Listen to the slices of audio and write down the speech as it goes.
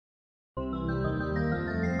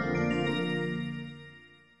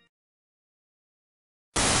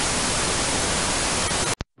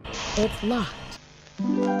It's locked.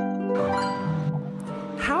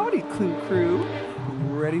 Howdy, Clue Crew!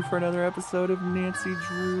 Ready for another episode of Nancy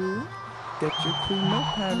Drew? Get your Clue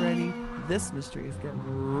notepad ready. This mystery is getting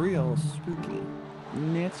real spooky.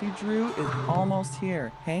 Nancy Drew is almost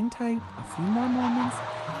here. Hang tight, a few more moments,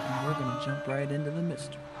 and we're gonna jump right into the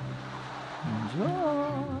mystery. Enjoy!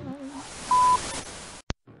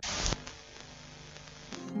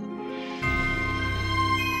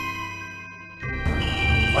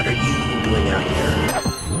 What are you doing out here?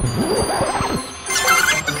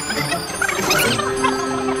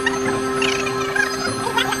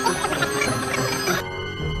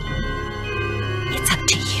 It's up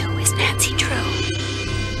to you, is Nancy Drew.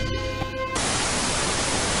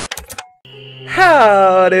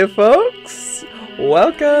 Howdy, folks!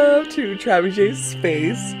 Welcome to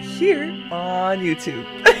TravyJsSpace here on YouTube.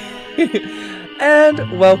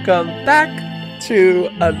 And welcome back to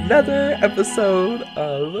another episode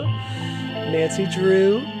of Nancy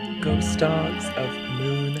Drew, Ghost Dogs of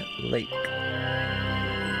Moon Lake.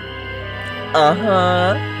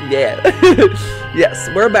 Yeah. Yes,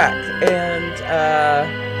 we're back. And,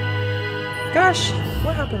 gosh,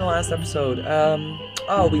 what happened in the last episode?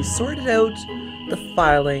 We sorted out the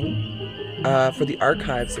filing for the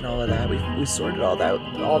archives and all of that. We sorted all that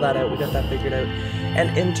out. We got that figured out.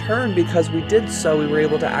 And in turn, because we did so, we were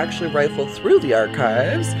able to actually rifle through the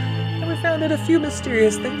archives, and we found out a few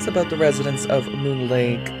mysterious things about the residents of Moon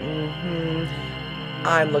Lake.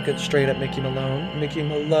 I'm looking straight at Mickey Malone. Mickey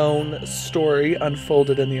Malone story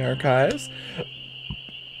unfolded in the archives.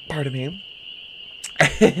 Pardon me.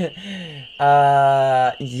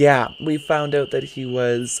 Yeah, we found out that he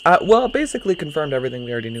was, basically confirmed everything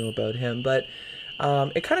we already knew about him, but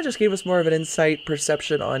it kind of just gave us more of an insight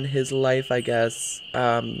perception on his life, I guess,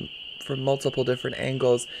 from multiple different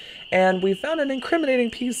angles. And we found an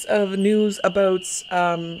incriminating piece of news about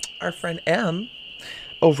our friend M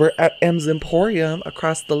over at M's Emporium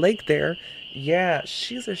across the lake there. Yeah,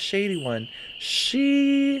 she's a shady one.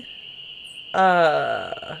 She's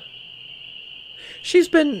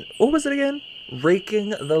been, what was it again?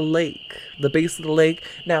 Raking the lake, the base of the lake.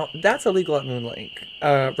 Now, that's illegal at Moon Lake.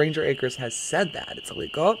 Ranger Acres has said that it's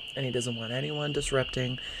illegal, and he doesn't want anyone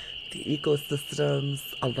disrupting the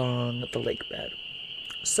ecosystems along the lake bed.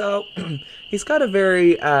 So, he's got a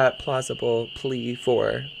very plausible plea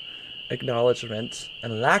for acknowledgement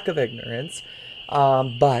and lack of ignorance.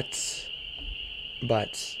 But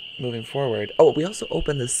moving forward. Oh, we also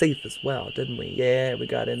opened the safe as well, didn't we? Yeah, we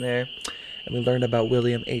got in there. And we learned about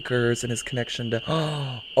William Akers and his connection to...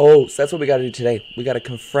 Oh, so that's what we got to do today. We got to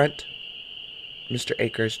confront Mr.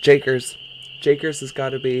 Akers. Jakers has got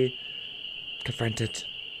to be confronted.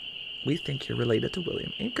 We think you're related to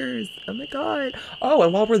William Akers. Oh my god. Oh,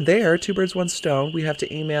 and while we're there, two birds, one stone, we have to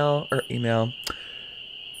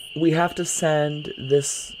we have to send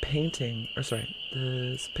this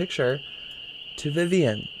this picture to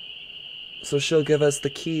Vivian. So she'll give us the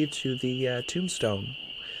key to the tombstone.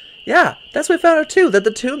 Yeah, that's what we found out too, that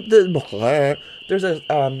there's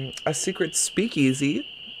a secret speakeasy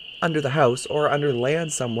under the house or under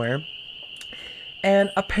land somewhere.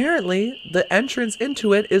 And apparently the entrance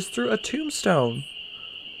into it is through a tombstone.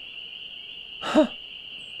 Huh.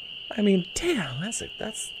 I mean, damn,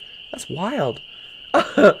 that's wild.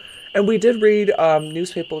 And we did read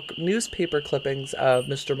newspaper clippings of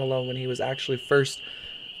Mr. Malone when he was actually first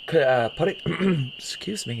putting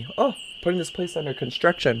putting this place under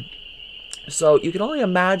construction. So you can only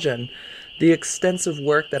imagine the extensive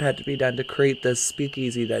work that had to be done to create this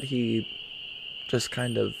speakeasy that he just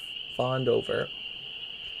kind of fawned over.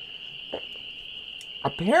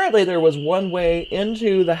 Apparently there was one way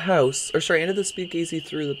into the house, into the speakeasy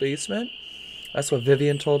through the basement. That's what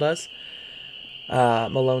Vivian told us,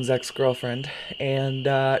 Malone's ex-girlfriend.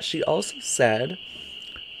 And she also said,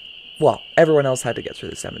 well, everyone else had to get through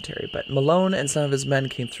the cemetery, but Malone and some of his men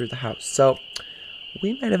came through the house. So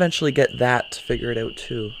we might eventually get that figured out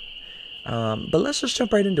too. But let's just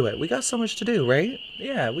jump right into it. We got so much to do, right?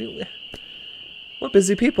 Yeah, we're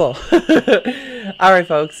busy people. All right,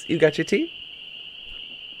 folks, you got your tea?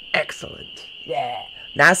 Excellent. Yeah.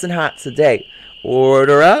 Nice and hot today.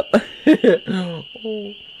 Order up.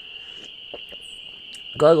 Oh.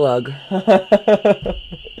 Glug glug.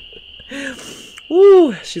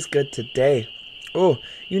 Ooh, she's good today. Oh,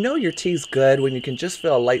 you know your tea's good when you can just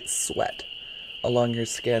feel a light sweat along your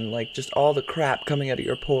skin, like just all the crap coming out of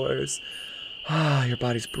your pores. Ah, your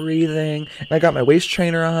body's breathing. And I got my waist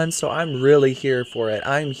trainer on, so I'm really here for it.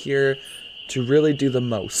 I'm here to really do the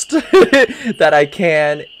most that I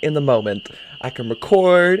can in the moment. I can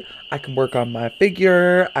record, I can work on my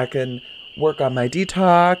figure, I can work on my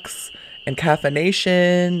detox, and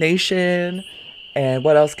caffeination, nation. And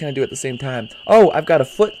what else can I do at the same time? Oh, I've got a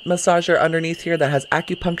foot massager underneath here that has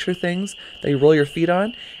acupuncture things that you roll your feet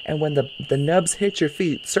on. And when the nubs hit your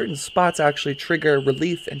feet, certain spots actually trigger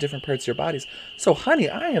relief in different parts of your bodies. So, honey,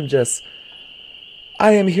 I am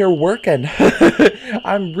here working.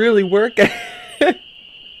 I'm really working.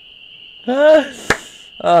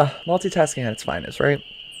 Multitasking at its finest, right?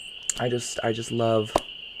 I just love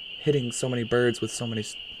hitting so many birds with so many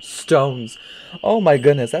stones. Oh my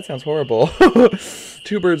goodness, that sounds horrible.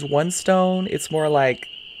 2 birds, 1 stone. It's more like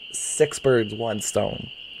 6 birds, 1 stone.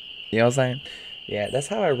 You know what I'm saying? Yeah, that's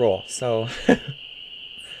how I roll. So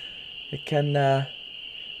it can what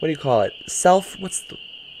do you call it?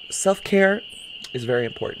 Self-care is very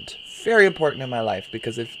important. Very important in my life,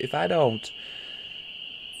 because if I don't,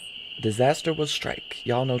 disaster will strike.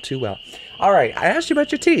 Y'all know too well. All right, I asked you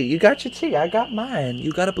about your tea. You got your tea. I got mine.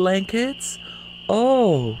 You got a blanket?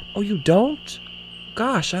 Oh, you don't?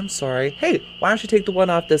 Gosh, I'm sorry. Hey, why don't you take the one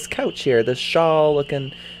off this couch here? This shawl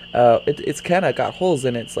looking, it's kind of got holes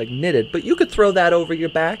in it. It's like knitted, but you could throw that over your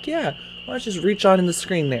back. Yeah. Why don't you just reach on in the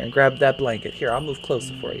screen there and grab that blanket? Here, I'll move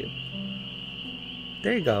closer for you.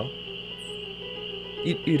 There you go.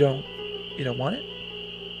 You don't want it?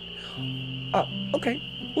 Oh, okay.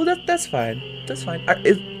 Well, that's fine. That's fine.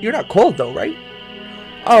 You're not cold though, right?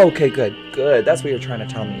 Oh, okay, good. Good. That's what you're trying to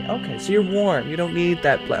tell me. Okay, so you're warm. You don't need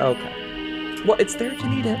that. Okay. Well, it's there if you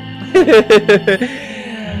need it.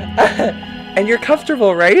 And you're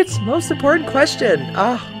comfortable, right? Most important question.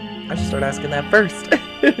 Oh, I should start asking that first.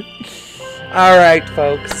 All right,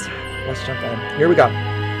 folks. Let's jump in. Here we go.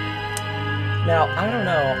 Now, I don't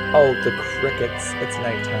know. Oh, the crickets. It's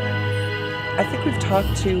nighttime. I think we've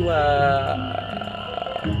talked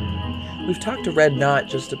to Red Knot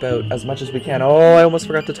just about as much as we can. Oh, I almost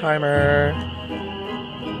forgot the timer.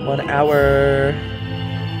 1 hour.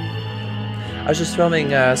 I was just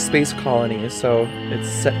filming Space Colony, so it's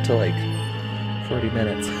set to like 40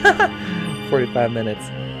 minutes. 45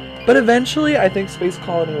 minutes. But eventually, I think Space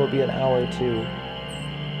Colony will be an hour too.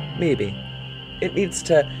 Maybe. It needs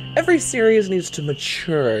to... Every series needs to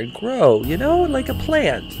mature and grow, you know? Like a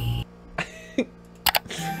plant.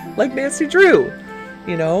 Like Nancy Drew.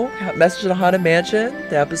 You know, Message in a Haunted Mansion.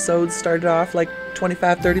 The episodes started off like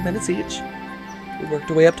 25, 30 minutes each. We worked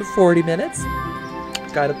our way up to 40 minutes.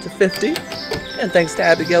 Got up to 50. And thanks to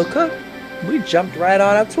Abigail Cook, we jumped right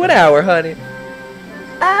on up to an hour, honey.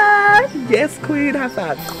 Ah, yes, queen. High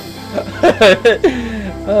five.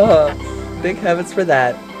 Oh, thank heavens for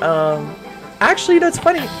that. Actually, that's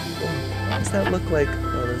funny. What does that look like?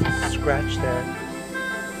 Oh, there's a scratch there.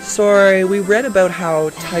 Sorry, we read about how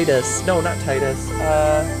Titus, no, not Titus,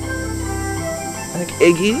 I think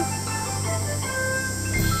Iggy?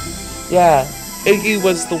 Yeah, Iggy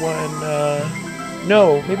was the one,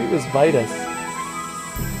 no, maybe it was Vitus.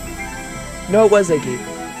 No, it was Iggy.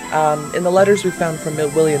 In the letters we found from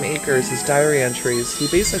William Akers, his diary entries, he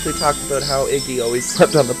basically talked about how Iggy always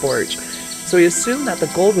slept on the porch. So he assumed that the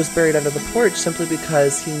gold was buried under the porch simply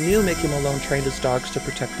because he knew Mickey Malone trained his dogs to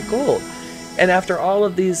protect the gold. And after all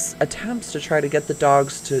of these attempts to try to get the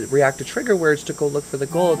dogs to react to trigger words to go look for the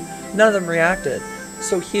gold, none of them reacted.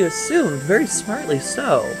 So he assumed, very smartly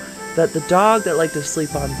so, that the dog that liked to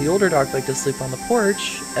sleep on, the older dog that liked to sleep on the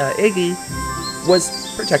porch, Iggy, was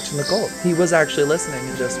protecting the gold. He was actually listening,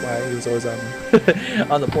 and just why he was always on,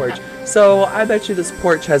 on the porch. So I bet you this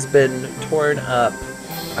porch has been torn up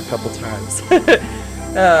a couple times.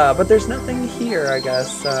 But there's nothing here, I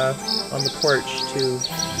guess, on the porch to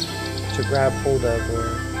grab hold of or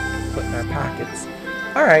put in our pockets.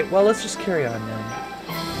 Alright, well, let's just carry on now.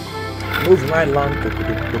 Moving right along.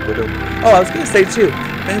 Oh, I was going to say, too,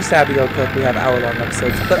 thanks to Abigail Cook, we have hour-long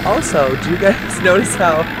episodes. But also, do you guys notice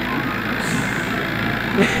how...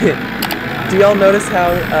 do y'all notice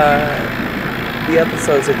how the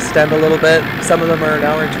episodes extend a little bit? Some of them are an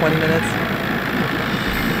hour and 20 minutes.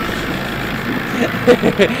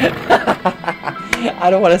 I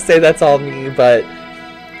don't want to say that's all me, but...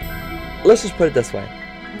 Let's just put it this way.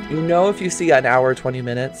 You know, if you see an hour 20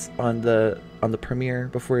 minutes on the premiere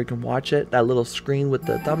before you can watch it, that little screen with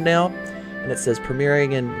the thumbnail, and it says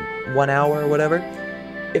premiering in 1 hour or whatever.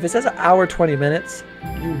 If it says an hour 20 minutes,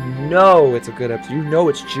 you know it's a good episode. You know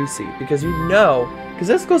it's juicy because because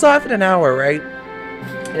this goes off in an hour, right?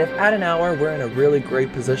 And if at an hour we're in a really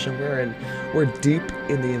great position, we're deep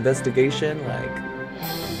in the investigation, like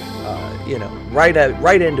you know, right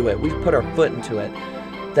into it. We put our foot into it.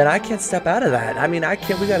 Then I can't step out of that. I mean, I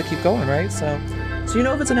can't. We got to keep going, right? So you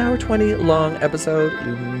know, if it's an hour 20 long episode,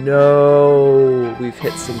 you know we've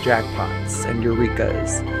hit some jackpots and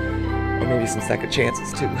eurekas, and maybe some second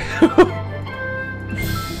chances too.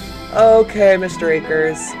 Okay, Mr.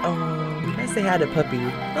 Akers. Oh, you guys say hi to Puppy.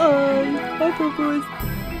 Hi, Puppy.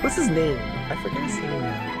 What's his name? I forget his name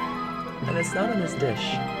now. And it's not on his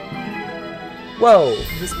dish. Whoa,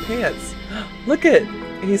 his pants. Look it.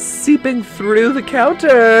 He's seeping through the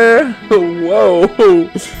counter. Whoa.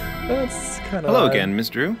 That's kind of Hello odd. again, Miss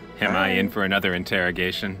Drew. Am I Hi. in for another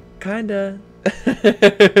interrogation? Kinda.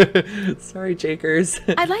 Sorry, Jakers.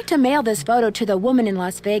 I'd like to mail this photo to the woman in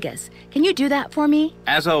Las Vegas. Can you do that for me?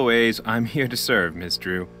 As always, I'm here to serve, Miss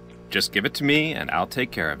Drew. Just give it to me and I'll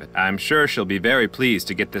take care of it. I'm sure she'll be very pleased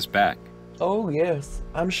to get this back. Oh, yes.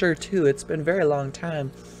 I'm sure, too. It's been a very long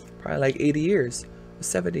time. Probably like 80 years.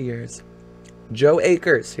 70 years. Joe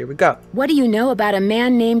Akers. Here we go. What do you know about a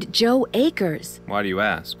man named Joe Akers? Why do you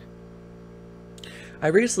ask? I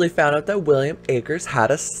recently found out that William Akers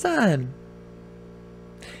had a son.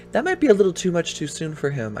 That might be a little too much too soon for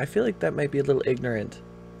him. I feel like that might be a little ignorant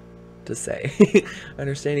to say. I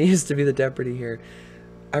understand he used to be the deputy here.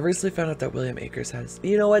 I recently found out that William Akers has...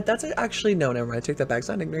 You know what? That's actually... No, never mind. I take that back. It's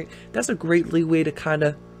not ignorant. That's a great leeway to kind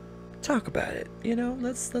of talk about it. You know?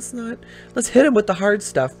 Let's not... Let's hit him with the hard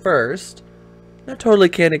stuff first. Not totally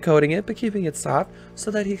candy coating it, but keeping it soft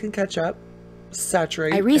so that he can catch up,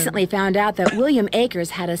 saturate. I recently found out that William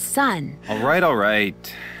Akers had a son. All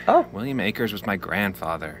right. Oh. William Akers was my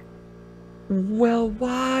grandfather. Well,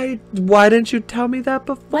 why didn't you tell me that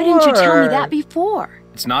before? Why didn't you tell me that before?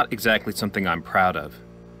 It's not exactly something I'm proud of.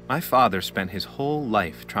 My father spent his whole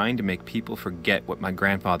life trying to make people forget what my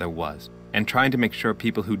grandfather was, and trying to make sure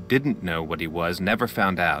people who didn't know what he was never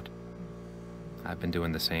found out. I've been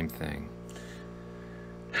doing the same thing.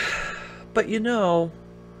 But you know,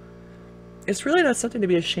 it's really not something to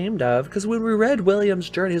be ashamed of, because when we read William's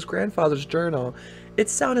journey, his grandfather's journal, it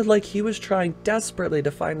sounded like he was trying desperately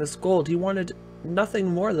to find this gold. He wanted nothing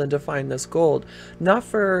more than to find this gold. Not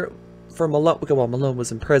for Malone. Okay, well, Malone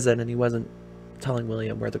was in prison and he wasn't telling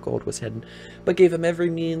William where the gold was hidden, but gave him every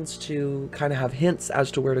means to kind of have hints as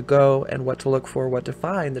to where to go and what to look for, what to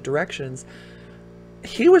find, the directions.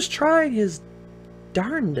 He was trying his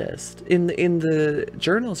darndest in the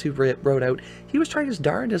journals he wrote out. He was trying his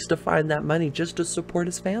darndest to find that money just to support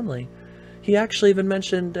his family. He actually even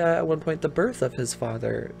mentioned at one point the birth of his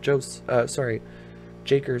father, Jakers'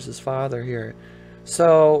 father here.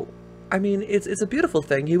 So, I mean, it's a beautiful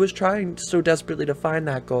thing. He was trying so desperately to find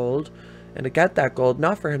that gold and to get that gold,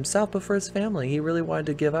 not for himself, but for his family. He really wanted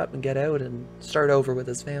to give up and get out and start over with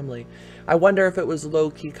his family. I wonder if it was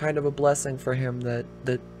low-key kind of a blessing for him that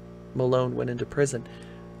Malone went into prison.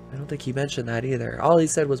 I don't think he mentioned that either. All he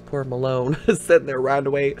said was poor Malone sitting there round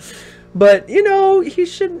away. But, you know, he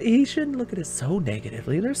shouldn't look at it so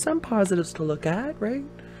negatively. There's some positives to look at, right?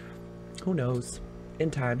 Who knows?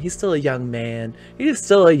 In time. He's still a young man. He's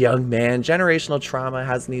still a young man. Generational trauma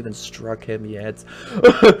hasn't even struck him yet.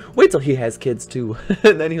 Wait till he has kids too.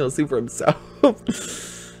 And then he'll see for himself.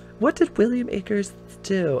 What did William Akers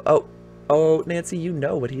do? Oh, Nancy, you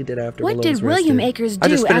know what he did after Malone was arrested. What did William Akers I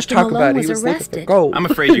do just finished after talking about Malone it. He was looking for arrested? gold. I'm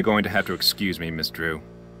afraid you're going to have to excuse me, Miss Drew.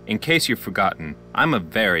 In case you've forgotten, I'm a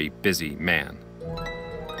very busy man.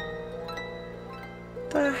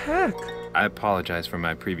 The heck? I apologize for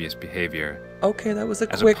my previous behavior. Okay, that was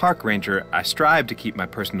a As quick... a park ranger, I strive to keep my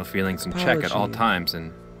personal feelings in check at all Apology. times,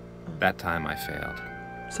 and that time I failed.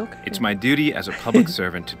 It's okay. It's my duty as a public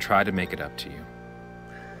servant to try to make it up to you.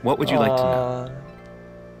 What would you like to know?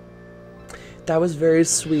 That was very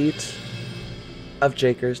sweet of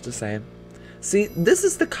Jakers to say. See, this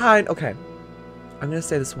is the kind... Okay. I'm going to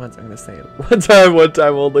say this once. I'm going to say it one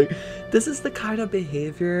time only. This is the kind of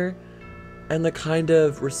behavior and the kind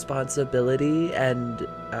of responsibility and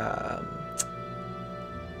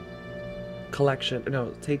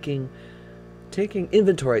taking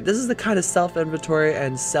inventory. This is the kind of self-inventory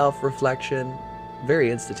and self-reflection,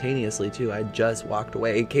 very instantaneously too. I just walked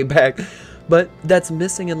away, came back, but that's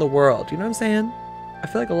missing in the world. You know what I'm saying? I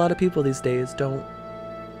feel like a lot of people these days don't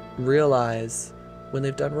realize when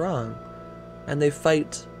they've done wrong, and they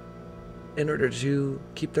fight in order to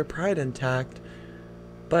keep their pride intact.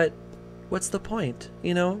 But what's the point?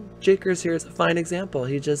 You know, Jakers here is a fine example.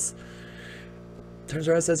 He just turns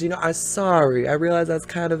around and says, you know, I'm sorry. I realize that's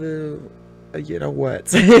kind of a you know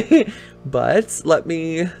what, but let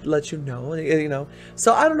me let you know, you know.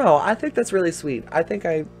 So I don't know. I think that's really sweet. I think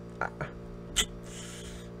I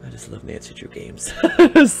just love Nancy Drew games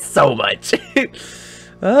so much.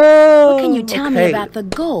 Oh, What can you tell me okay. about the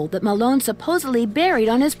gold that Malone supposedly buried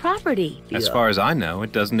on his property? As far as I know,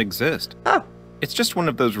 it doesn't exist. Oh, It's just one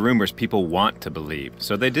of those rumors people want to believe,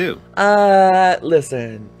 so they do.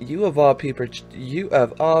 Listen, you of all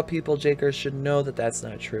people, Jakers, should know that that's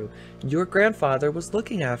not true. Your grandfather was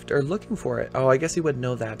looking for it. Oh, I guess he wouldn't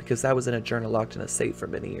know that because that was in a journal locked in a safe for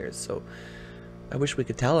many years, so I wish we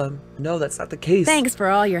could tell him. No, that's not the case. Thanks for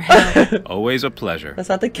all your help. Always a pleasure. That's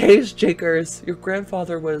not the case, Jakers. Your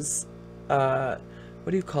grandfather was, what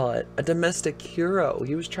do you call it? A domestic hero.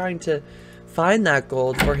 He was trying to find that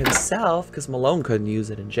gold for himself, because Malone couldn't use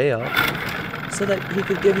it in jail, so that he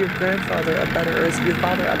could give your grandfather a better, or your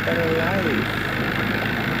father a better life.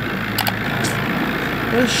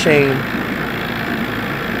 What a shame.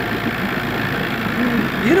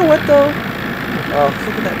 You know what, though? Oh,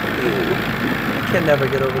 look at that view. I can never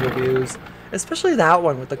get over the views. Especially that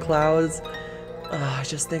one with the clouds. Oh, I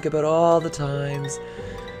just think about all the times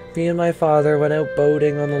me and my father went out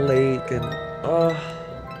boating on the lake, and oh,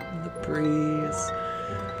 breeze,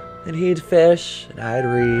 and he'd fish and I'd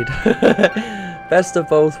read. Best of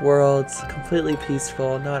both worlds, completely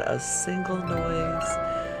peaceful, not a single noise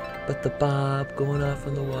but the bob going off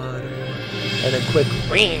in the water and a quick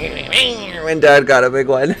when Dad got a big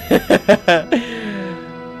one.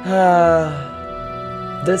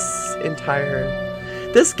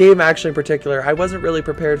 This game actually in particular, I wasn't really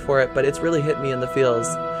prepared for it, but it's really hit me in the feels.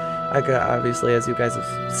 Obviously, as you guys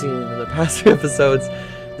have seen in the past few episodes,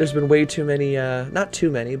 there's been way too many, not too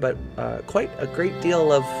many, but quite a great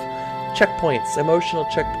deal of checkpoints, emotional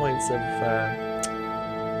checkpoints of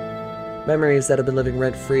memories that have been living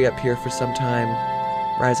rent-free up here for some time,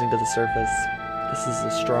 rising to the surface. This is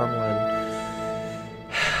a strong one,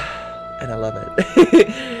 and I love it.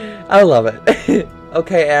 I love it.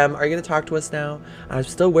 Okay, Em, are you going to talk to us now? I'm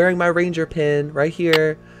still wearing my Ranger pin right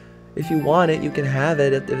here. If you want it, you can have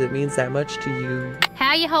it if it means that much to you.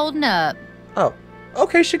 How you holding up? Oh.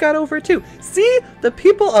 Okay, she got over it too. See, the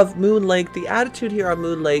people of Moon Lake, the attitude here on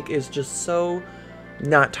Moon Lake is just so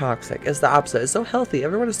not toxic. It's the opposite. It's so healthy.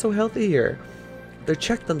 Everyone is so healthy here. They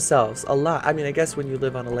check themselves a lot. I mean, I guess when you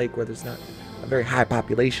live on a lake where there's not a very high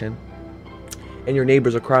population and your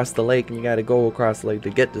neighbors across the lake and you got to go across the lake to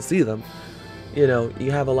get to see them, you know, you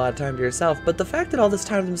have a lot of time to yourself. But the fact that all this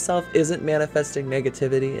time to himself isn't manifesting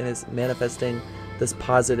negativity and is manifesting this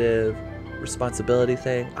positive responsibility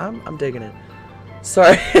thing, I'm digging it.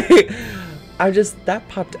 Sorry, that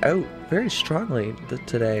popped out very strongly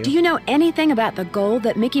today. Do you know anything about the gold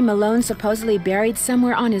that Mickey Malone supposedly buried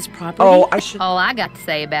somewhere on his property? All I got to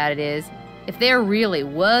say about it is, if there really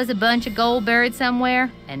was a bunch of gold buried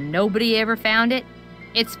somewhere and nobody ever found it,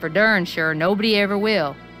 it's for darn sure nobody ever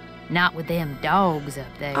will. Not with them dogs up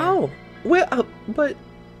there. Oh, well, but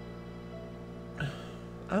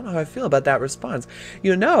I don't know how I feel about that response.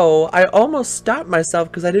 You know, I almost stopped myself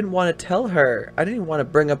because I didn't want to tell her. I didn't want to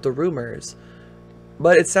bring up the rumors.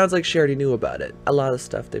 But it sounds like she already knew about it. A lot of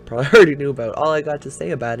stuff they probably already knew about. All I got to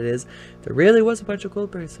say about it is there really was a bunch of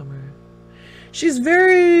gold buried somewhere. She's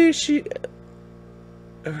very...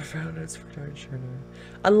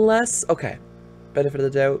 Unless... Okay. Benefit of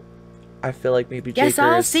the doubt. I feel like maybe Guess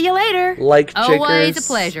I'll see you later. Like Jakers... Always a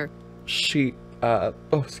pleasure. She... oh,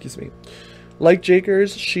 excuse me. Like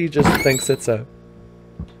Jakers, she just thinks it's a...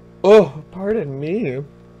 Oh, pardon me.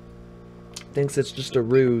 Thinks it's just a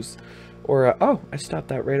ruse. Or a... Oh, I stopped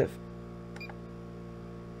that right at...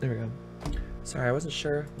 There we go. Sorry, I wasn't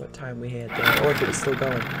sure what time we had there, or if it was still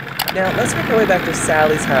going. Now, let's make our way back to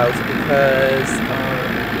Sally's house, because,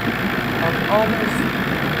 I'm almost...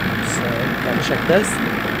 So, gotta check this.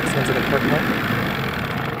 This one's an important one.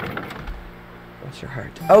 Bless your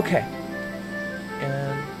heart. Okay.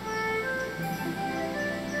 And...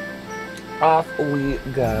 off we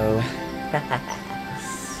go.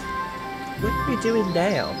 What are we doing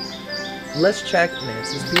now? Let's check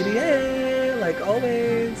Nancy's PDA, like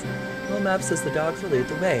always. The map says the dogs will lead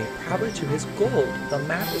the way, probably to his gold. The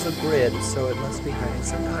map is a grid, so it must be hiding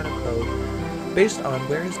some kind of code based on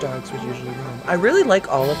where his dogs would usually roam. I really like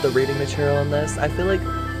all of the reading material in this. I feel like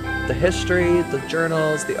the history, the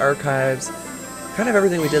journals, the archives, kind of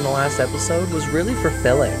everything we did in the last episode was really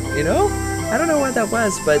fulfilling, you know? I don't know why that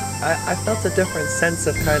was, but I felt a different sense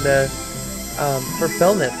of kind of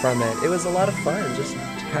fulfillment from it. It was a lot of fun just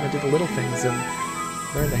to kind of do the little things and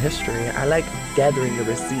learn the history. I like gathering the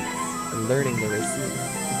receipts and learning the receipts,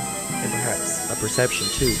 and perhaps a perception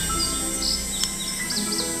too.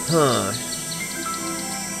 Huh.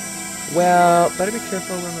 Well, better be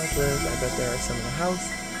careful where Mike lives. I bet there are some in the house.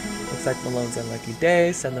 Looks like Malone's unlucky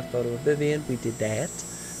day. Send the photo of Vivian. We did that.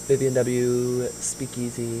 Vivian W.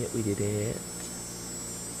 Speakeasy. We did it.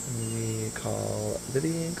 We call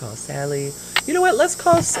Vivian. Call Sally. You know what? Let's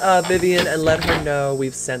call Vivian and let her know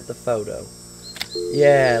we've sent the photo.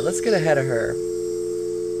 Yeah, let's get ahead of her.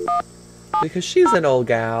 Because she's an old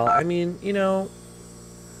gal. I mean, you know,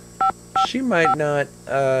 she might not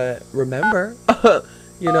remember.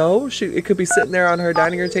 You know, it could be sitting there on her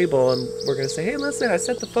dining room table, and we're gonna say, "Hey, listen, I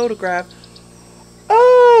sent the photograph."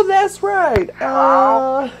 Oh, that's right.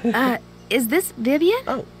 Is this Vivian?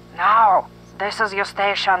 Oh. No, this is your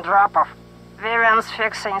station drop-off. Vivian's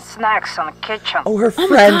fixing snacks in the kitchen. Oh, her Oh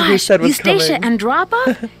friend my who gosh, said was Eustacia coming.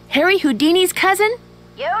 Andropov? Harry Houdini's cousin?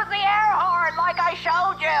 Use the air horn like I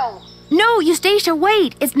showed you. No, Eustacia,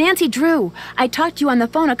 wait. It's Nancy Drew. I talked to you on the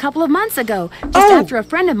phone a couple of months ago, just Oh. after a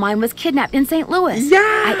friend of mine was kidnapped in St. Louis. Yeah.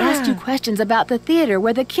 I asked you questions about the theater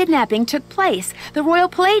where the kidnapping took place, the Royal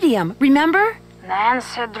Palladium, remember?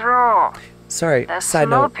 Nancy Drew. Sorry, The side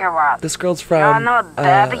note. Snoopy one. This girl's from You're not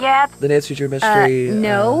dead yet? the Nancy Drew mystery.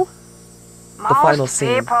 No. the final Most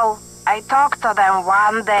scene. people, I talked to them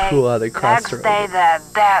one day. Cool, they crossed Next her day over. they're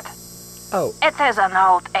dead. Oh. It is an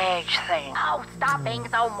old age thing. Oh, stop being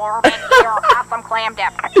so morbid. Here, have some clam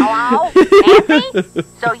dip. Hello? Nancy?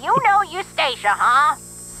 So you know Eustacia, huh?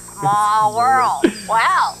 Small world.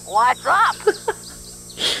 Well, what's up?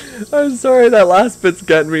 I'm sorry, that last bit's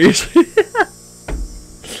getting me.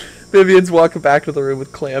 Vivian's walking back to the room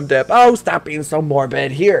with clam dip. Oh, stop being so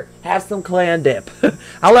morbid. Here, have some clam dip.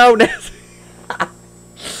 Hello, Nancy.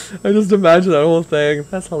 I just imagine that whole thing.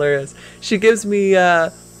 That's hilarious. She gives me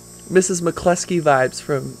Mrs. McCluskey vibes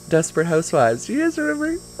from Desperate Housewives. Do you guys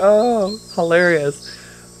remember? Oh, hilarious.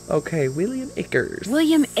 Okay, William Akers.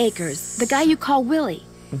 William Akers, the guy you call Willie.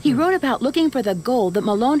 He wrote about looking for the gold that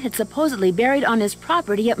Malone had supposedly buried on his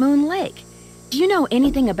property at Moon Lake. Do you know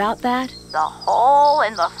anything about that? The hole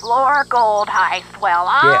in the floor gold heist. Well,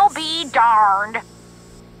 I'll Yes. be darned.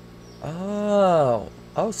 Oh.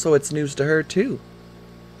 Oh, so it's news to her, too.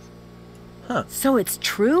 Huh. So it's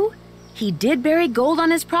true? He did bury gold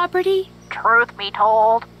on his property? Truth be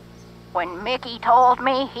told, when Mickey told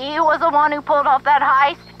me he was the one who pulled off that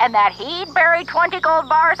heist and that he'd buried 20 gold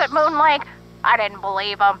bars at Moon Lake, I didn't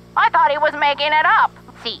believe him. I thought he was making it up.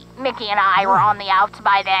 See, Mickey and I were on the outs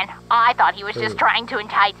by then. I thought he was just trying to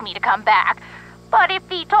entice me to come back. But if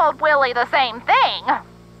he told Willie the same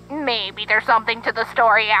thing, maybe there's something to the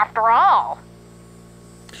story after all.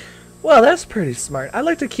 Well, that's pretty smart. I'd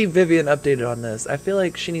like to keep Vivian updated on this. I feel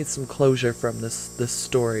like she needs some closure from this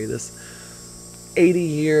story, this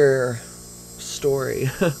 80-year story.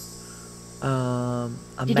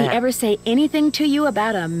 Did he ever say anything to you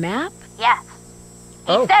about a map? Yes.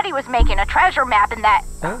 He said he was making a treasure map and that...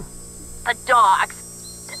 Oh. The dogs.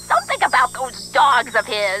 Something about those dogs of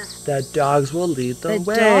his. That dogs will lead the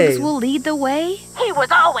way. Dogs will lead the way? He was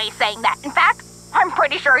always saying that. In fact, I'm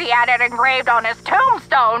pretty sure he had it engraved on his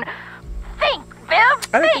tombstone. Think,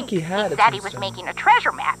 Viv, I don't think he had He a said he was tombstone. making a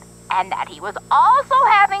treasure map, and that he was also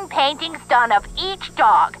having paintings done of each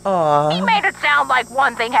dog. Aww. He made it sound like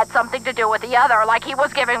one thing had something to do with the other, like he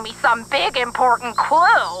was giving me some big important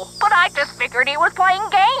clue. But I just figured he was playing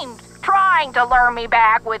games, trying to lure me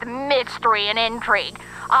back with mystery and intrigue.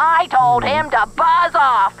 I told him to buzz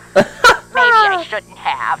off. Maybe I shouldn't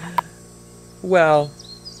have. Well,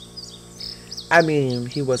 I mean,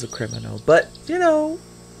 he was a criminal, but, you know,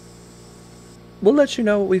 we'll let you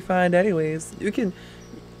know what we find anyways. You can,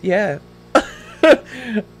 yeah.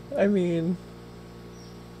 I mean,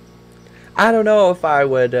 I don't know if I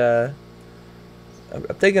would, I'm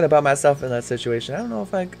thinking about myself in that situation. I don't know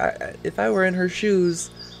if I were in her shoes,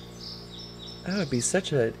 that would be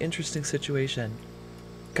such an interesting situation.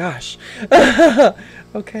 Gosh.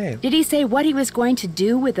 Okay. Did he say what he was going to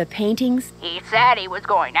do with the paintings? He said he was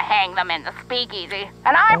going to hang them in the speakeasy,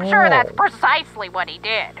 and I'm sure that's precisely what he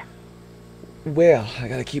did. Well, I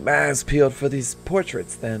gotta keep my eyes peeled for these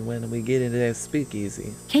portraits then when we get into that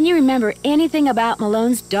speakeasy. Can you remember anything about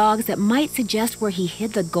Malone's dogs that might suggest where he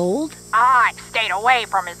hid the gold? I stayed away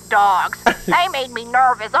from his dogs. They made me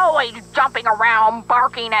nervous, always jumping around,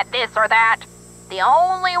 barking at this or that. The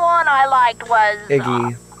only one I liked was...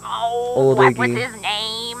 Iggy. What Iggy. was his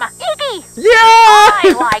name? Iggy! Yeah!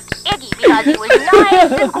 I liked Iggy because he was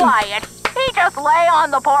nice and quiet. He just lay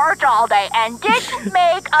on the porch all day and didn't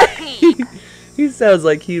make a peep. He sounds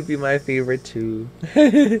like he'd be my favorite too.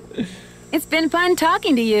 It's been fun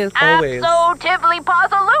talking to you. Always. Absolutely,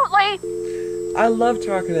 positively. I love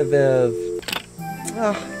talking to Viv.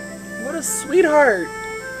 Oh, what a sweetheart.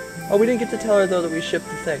 Oh, we didn't get to tell her though that we shipped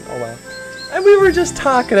the thing. Oh well. And we were just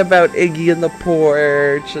talking about Iggy in the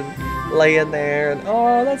porch and laying there, and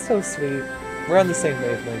oh, that's so sweet. We're on the same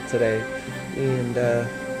wavelength today, and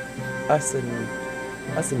us and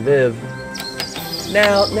Viv.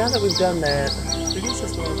 Now that we've done that,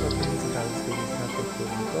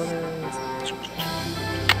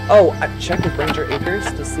 oh, I checked with Ranger Akers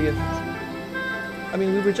to see if I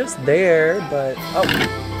mean, we were just there, but... Oh.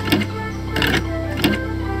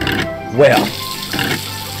 Well.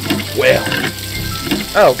 Well.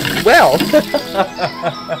 Oh, well.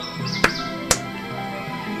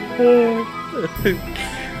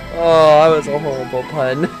 Oh, that was a horrible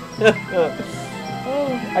pun. Oh,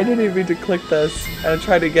 I didn't even mean to click this. I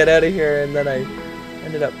tried to get out of here, and then I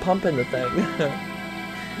ended up pumping the thing.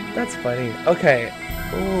 That's funny. Okay.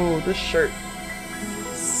 Oh, this shirt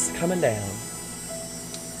is coming down.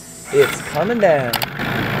 It's coming down.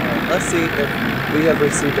 Let's see if we have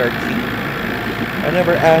received our key. I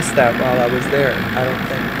never asked that while I was there. I don't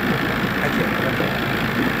think. I can't remember.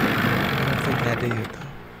 I don't think I did.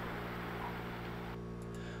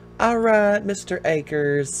 Alright, Mr.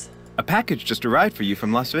 Akers. A package just arrived for you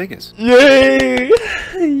from Las Vegas. Yay!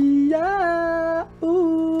 Yeah!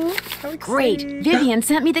 Ooh! How Great! exciting. Vivian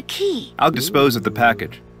sent me the key. I'll dispose of the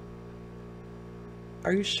package.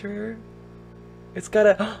 Are you sure? It's got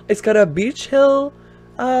a Beach Hill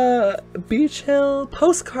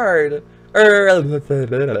postcard.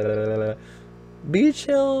 Beach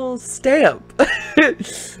Hill stamp.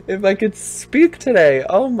 If I could speak today.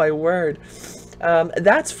 Oh my word.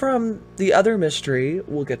 That's from the other mystery.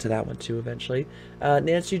 We'll get to that one too eventually.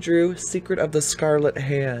 Nancy Drew, Secret of the Scarlet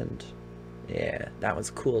Hand. Yeah, that one's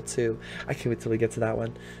cool too. I can't wait till we get to that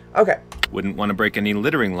one. Okay. Wouldn't want to break any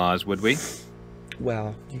littering laws, would we?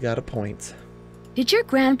 Well, you got a point. Did your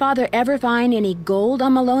grandfather ever find any gold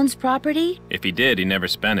on Malone's property? If he did, he never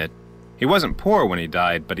spent it. He wasn't poor when he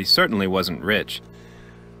died, but he certainly wasn't rich.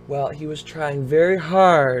 Well, he was trying very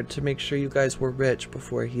hard to make sure you guys were rich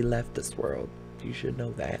before he left this world. You should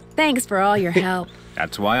know that. Thanks for all your help.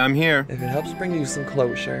 That's why I'm here. If it helps bring you some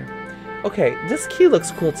closure. Okay, this key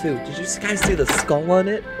looks cool too. Did you guys see the skull on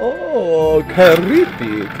it? Oh,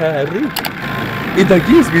 creepy, creepy. It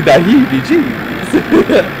gives me the heebie-jeebies.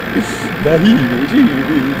 The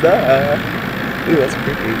heebie-jeebies. Ooh, that's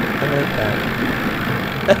creepy. I like that.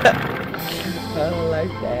 I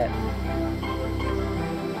like that.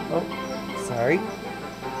 Oh, sorry. I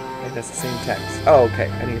think that's the same text. Oh, okay.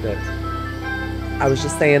 I need to... I was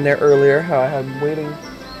just saying there earlier how I was waiting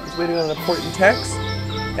on an important text,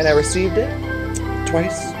 and I received it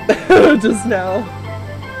twice just now.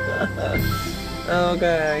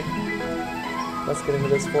 Okay, let's get into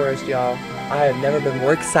this forest, y'all. I have never been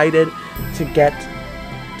more excited to get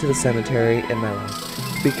to the cemetery in my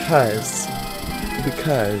life because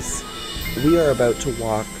we are about to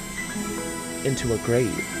walk into a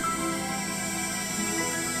grave.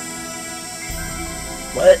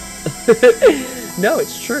 What? No,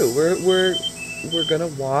 it's true. We're gonna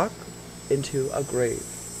walk into a grave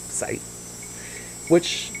site,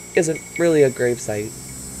 which isn't really a grave site.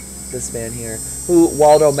 This man here, who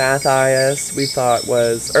Waldo Mathias, we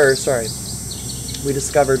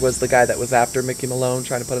discovered was the guy that was after Mickey Malone,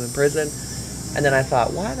 trying to put him in prison. And then I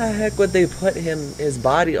thought, why the heck would they put his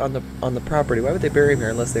body on the property? Why would they bury him here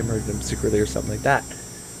unless they murdered him secretly or something like that?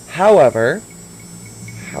 However,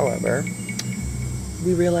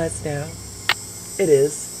 we realize now it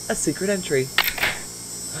is a secret entry.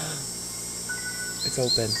 It's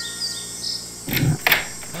open.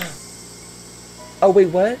 Oh, wait,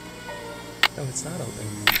 what? Oh, it's not open.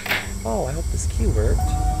 Oh, I hope this key worked.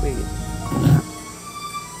 Wait.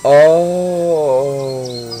 Oh.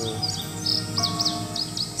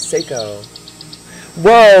 Seiko.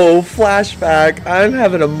 Whoa, flashback. I'm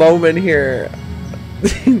having a moment here.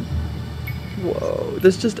 Whoa,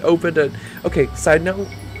 this just opened a... Okay, side note.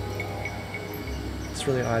 It's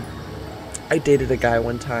really odd. I dated a guy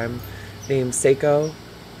one time named Seiko,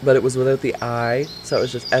 but it was without the I, so it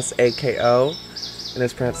was just S-A-K-O, and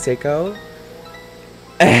it's pronounced Seiko.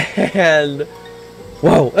 And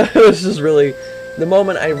whoa, it was just really... The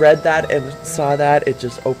moment I read that and saw that, it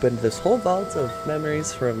just opened this whole vault of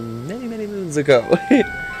memories from many, many moons ago.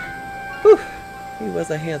 Whew, he was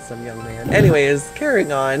a handsome young man. Anyways,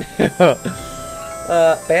 carrying on.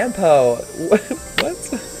 Bampo. What?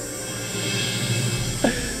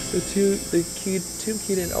 The tomb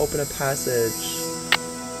key didn't open a passage.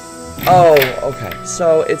 Oh, okay.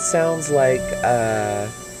 So it sounds like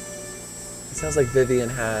Vivian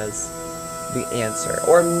has the answer,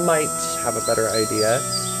 or might have a better idea.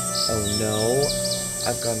 Oh no,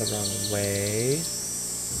 I've gone the wrong way.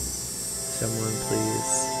 Someone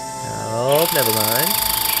please help. Never mind.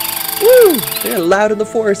 Woo! They're loud in the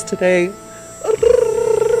forest today.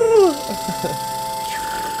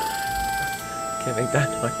 Can't make that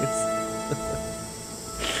noise.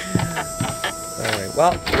 Alright,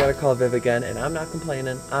 well, we gotta call Viv again, and I'm not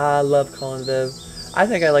complaining. I love calling Viv. I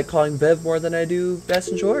think I like calling Viv more than I do Bess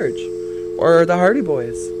and George. Or the Hardy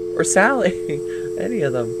Boys. Or Sally. Any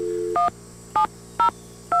of them.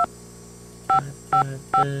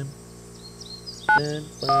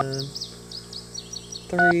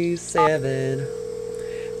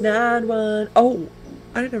 9-1. Oh,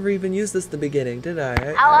 I never even used this at the beginning, did I?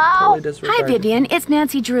 I Hello? totally disregarded. Hi, Vivian. It's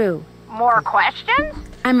Nancy Drew. More questions?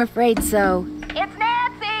 I'm afraid so. It's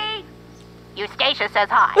Nancy! Eustacia says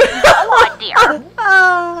hi. Go on, dear.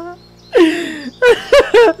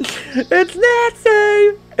 It's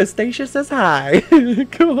Nancy! Eustacia says hi.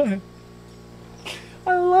 Come on.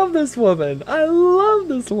 I love this woman. I love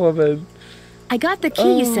this woman. I got the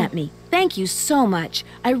key you sent me. Thank you so much.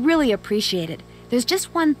 I really appreciate it. There's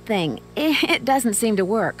just one thing. It doesn't seem to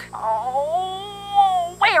work.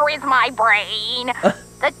 Oh, where is my brain?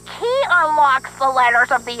 The key unlocks the letters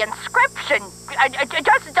of the inscription.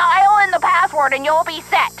 Just dial in the password and you'll be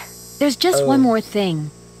set. There's just one more thing.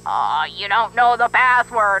 You don't know the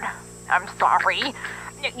password. I'm sorry.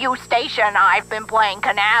 Eustacia and I've been playing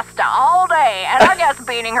canasta all day, and I guess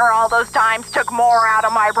beating her all those times took more out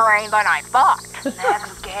of my brain than I thought.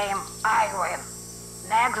 Next game, I win.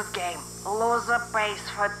 Next game, loser pays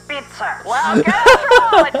for pizza. Well, get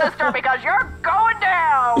through it, sister, because you're going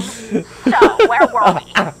down. So, where were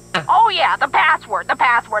we? Oh, yeah, the password.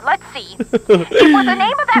 Let's see. It was the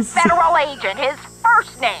name of that federal agent, his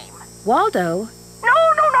first name. Waldo?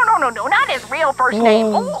 No, not his real first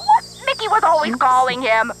name. What Mickey was always calling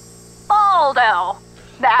him? Baldo.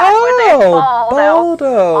 That was it,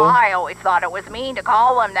 Baldo. I always thought it was mean to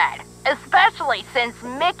call him that, especially since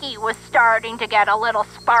Mickey was starting to get a little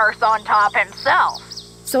sparse on top himself.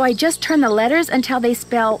 So I just turn the letters until they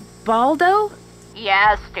spell Baldo?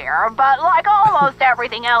 Yes, dear, but like almost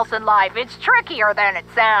everything else in life, it's trickier than it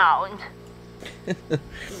sounds.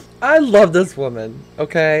 I love this woman.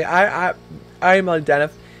 Okay, I'm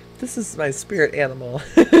identified. This is my spirit animal.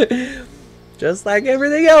 Just like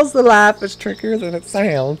everything else in life, it's trickier than it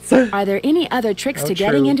sounds. Are there any other tricks to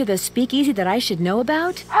getting into the speakeasy that I should know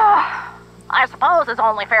about? I suppose it's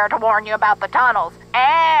only fair to warn you about the tunnels,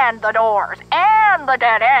 and the doors, and the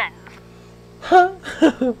dead ends. Huh?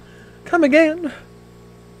 Come again.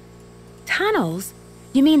 Tunnels?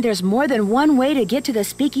 You mean there's more than one way to get to the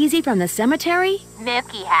speakeasy from the cemetery?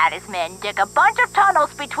 Mickey had his men dig a bunch of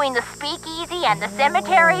tunnels between the speakeasy and the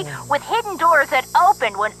cemetery with hidden doors that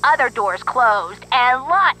opened when other doors closed and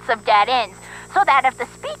lots of dead ends so that if the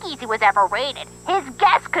speakeasy was ever raided, his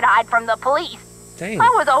guests could hide from the police. Dang. I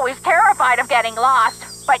was always terrified of getting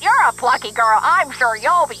lost, but you're a plucky girl. I'm sure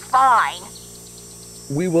you'll be fine.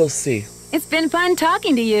 We will see. It's been fun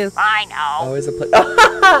talking to you. I know. Always a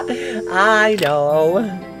I know.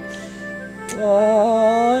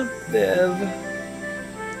 Aww, Viv.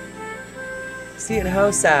 See, and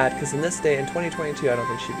how sad, because in this day, in 2022, I don't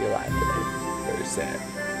think she'd be alive today. Very sad.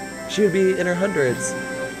 She would be in her hundreds.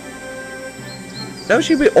 No,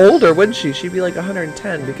 she'd be older, wouldn't she? She'd be like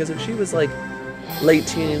 110, because if she was like late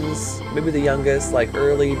teens, maybe the youngest, like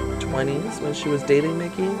early 20s when she was dating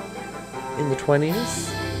Mickey, in the 20s,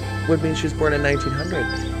 would mean she was born in 1900.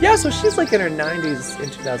 Yeah, so she's like in her 90s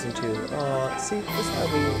in 2002. See, this is why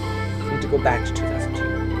we need to go back to 2002.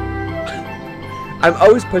 I'm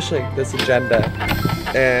always pushing this agenda,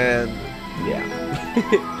 and yeah.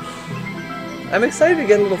 I'm excited to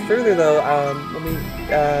get a little further though when we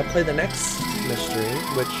play the next mystery,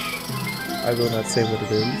 which I will not say what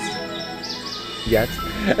it is yet.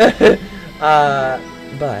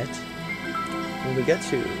 But when we get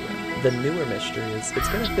to the newer mysteries, it's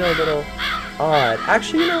gonna feel a little odd.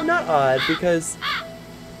 Actually, no, not odd, because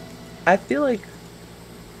I feel like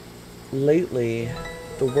lately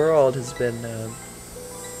the world has been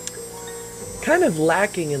kind of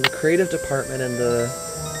lacking in the creative department and the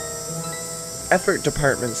effort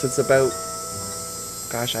department since about,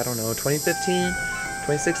 gosh, I don't know, 2015,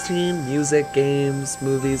 2016, music, games,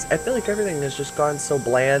 movies. I feel like everything has just gone so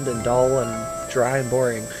bland and dull and dry and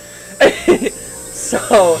boring.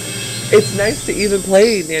 So it's nice to even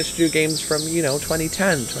play Nancy Drew games from, you know,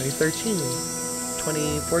 2010, 2013,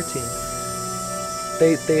 2014.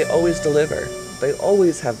 They always deliver. They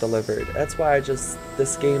always have delivered. That's why this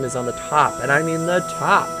game is on the top, and I mean the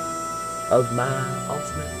top of my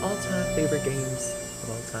all-time favorite games of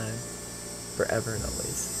all time. Forever and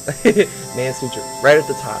always. Nancy Drew, right at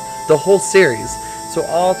the top. The whole series. So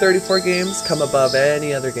all 34 games come above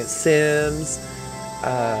any other game. Sims,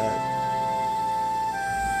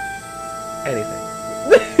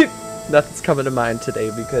 anything. Nothing's coming to mind today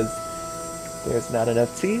because there's not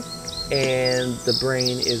enough teeth and the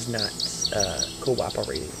brain is not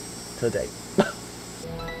cooperating today.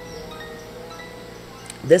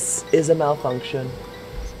 This is a malfunction.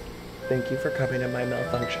 Thank you for coming to my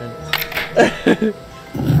malfunction.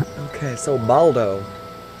 Okay, so Baldo.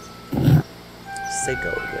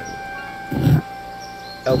 Seiko again.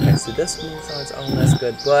 Okay, so this moves on its own, that's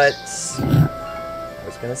good, but I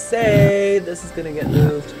was gonna say this is gonna get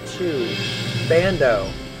moved to Bando.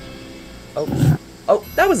 Oh, oh,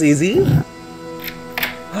 that was easy.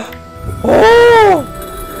 Oh!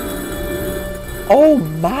 Oh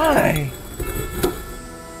my!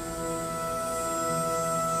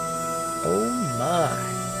 Oh my!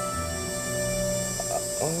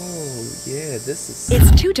 Oh yeah, this is.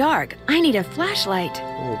 It's too dark. I need a flashlight.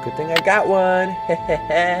 Oh, good thing I got one.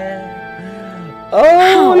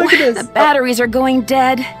 Oh, look at this. The batteries are going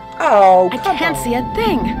dead. Oh, I come can't on. see a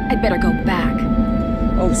thing. I'd better go back.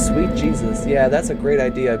 Oh, sweet Jesus. Yeah, that's a great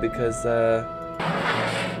idea because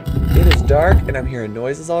it is dark and I'm hearing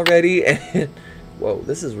noises already. And whoa,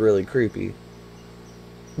 this is really creepy.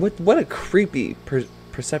 What a creepy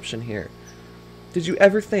perception here. Did you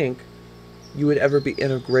ever think you would ever be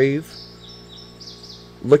in a grave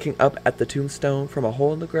looking up at the tombstone from a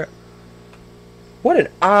hole in the ground? What an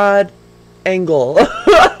odd angle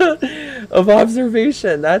of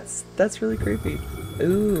observation. That's really creepy.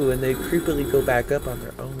 Ooh, and they creepily go back up on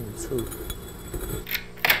their own too.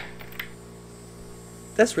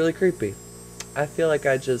 That's really creepy. I feel like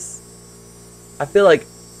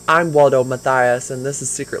I'm Waldo Matthias and this has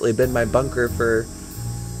secretly been my bunker for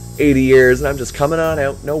 80 years and I'm just coming on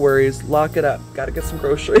out, no worries, lock it up, gotta get some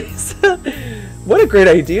groceries. What a great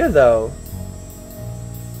idea though.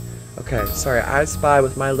 Okay, sorry, I spy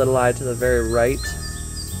with my little eye to the very right.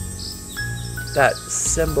 That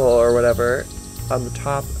symbol or whatever on the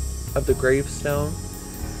top of the gravestone.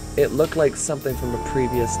 It looked like something from a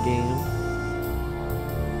previous game.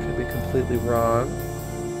 Could be completely wrong.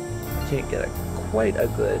 Can't get quite a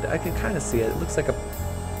good. I can kind of see it. It looks like a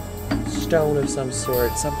stone of some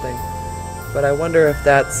sort, something. But I wonder if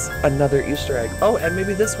that's another Easter egg. Oh, and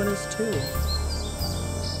maybe this one is too.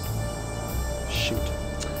 Shoot.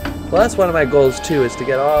 Well, that's one of my goals too, is to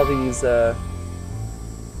get all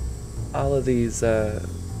of these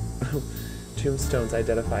tombstones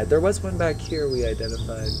identified. There was one back here we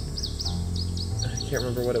identified. I can't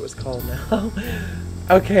remember what it was called now.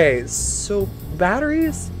 Okay, so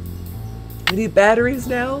batteries? We need batteries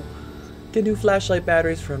now? Get new flashlight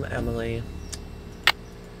batteries from Emily.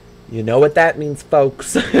 You know what that means,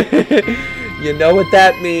 folks. You know what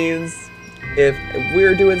that means. If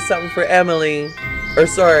we're doing something for Emily, or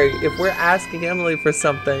sorry, if we're asking Emily for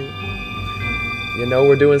something, you know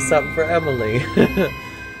we're doing something for Emily.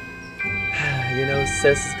 You know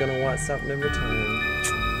sis is gonna want something in return.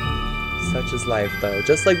 Such is life, though.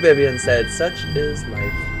 Just like Vivian said, such is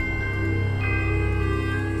life.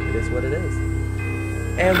 It is what it is.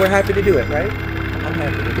 And we're happy to do it, right? I'm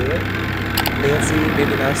happy to do it. Nancy,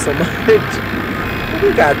 maybe not so much. But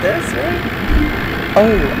we got this, right?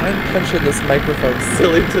 Oh, I'm punching this microphone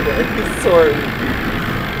silly today. Sorry.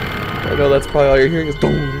 I know that's probably all you're hearing is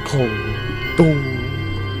dong, kong,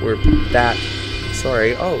 dong. Or that.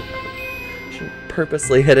 Sorry. Oh. Should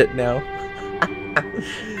purposely hit it now.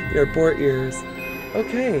 Your poor ears.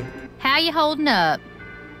 Okay. How you holding up?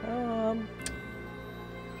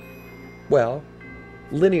 Well,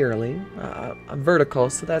 linearly. I'm vertical,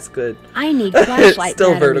 so that's good. I need flashlight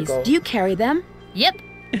Still batteries. vertical. Do you carry them? Yep.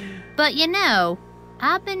 But you know,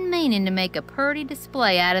 I've been meaning to make a pretty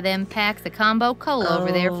display out of them packs of combo cola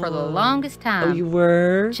over there for the longest time. Oh, you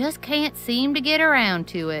were? Just can't seem to get around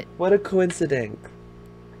to it. What a coincidence.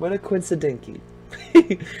 What a coincidinky.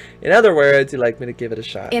 In other words, you'd like me to give it a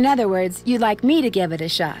shot. In other words, you'd like me to give it a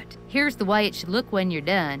shot. Here's the way it should look when you're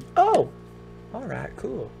done. Oh, alright,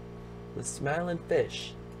 cool. The smiling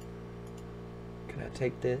fish. Can I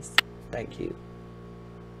take this? Thank you.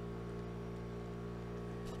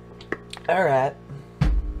 Alright.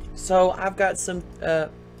 So, I've got some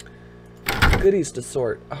goodies to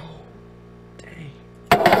sort. Oh,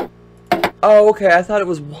 dang. Oh, okay, I thought it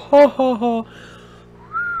was...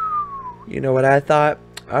 You know what I thought?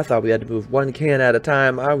 I thought we had to move one can at a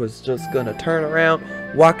time. I was just gonna turn around,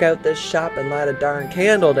 walk out this shop, and light a darn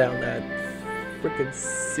candle down that freaking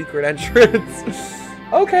secret entrance.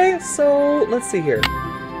 Okay, so let's see here.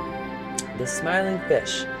 The smiling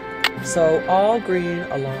fish. So all green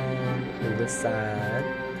along this side.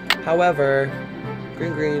 However,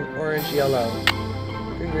 green, green, orange, yellow.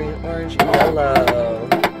 Green, green, orange, yellow.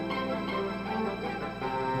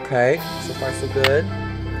 Okay, so far so good.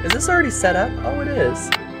 Is this already set up? Oh, it is.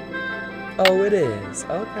 Oh, it is.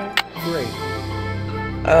 Okay, great.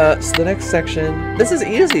 So the next section, this is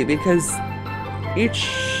easy because each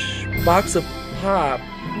box of pop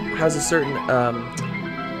has a certain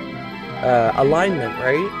alignment,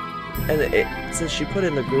 right? And since she put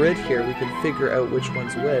in the grid here, we can figure out which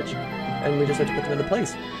one's which, and we just have to put them into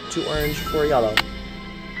place. 2 orange, 4 yellow.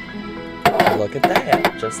 Look at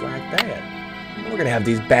that. Just like that. We're gonna have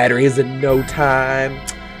these batteries in no time.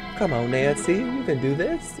 Come on, Nancy. You can do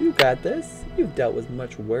this. You got this. You've dealt with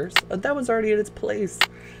much worse. That one's already in its place.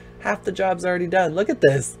 Half the job's already done. Look at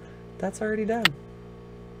this. That's already done.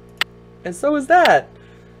 And so is that.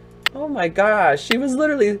 Oh my gosh. She was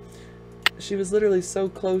literally so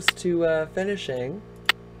close to finishing.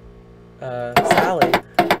 Sally.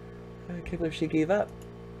 I can't believe she gave up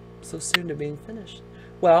so soon to being finished.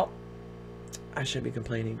 Well, I shouldn't be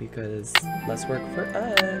complaining because less work for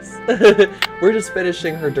us. We're just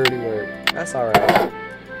finishing her dirty work. That's alright.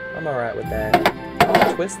 I'm alright with that. Can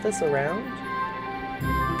we twist this around?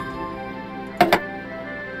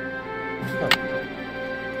 Oh.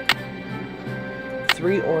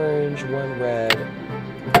 3 orange, 1 red.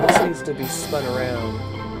 This needs to be spun around.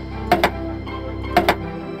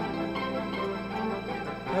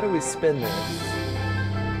 How do we spin this?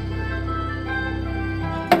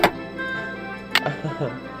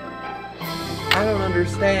 I don't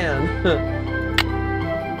understand.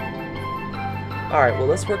 Alright, well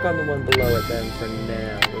let's work on the one below it then for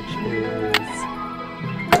now, which is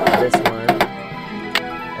this one.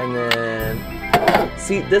 And then,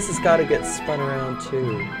 see, this has got to get spun around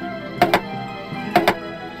too.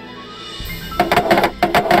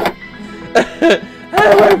 How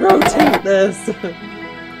do I rotate this?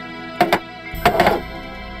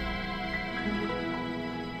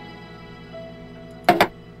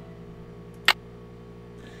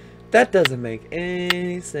 That doesn't make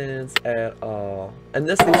any sense at all. And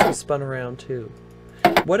this needs to be spun around too.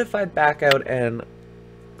 What if I back out and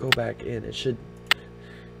go back in? It should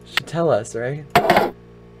tell us, right?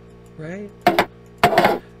 Right?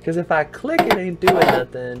 Because if I click, it ain't doing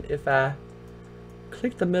nothing. If I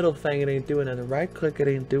click the middle thing, it ain't doing nothing. Right click, it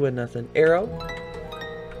ain't doing nothing. Arrow.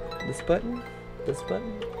 This button. This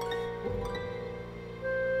button.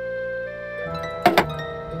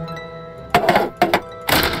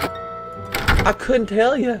 I couldn't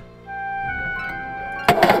tell you.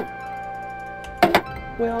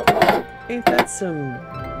 Well, ain't that some...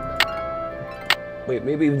 Wait,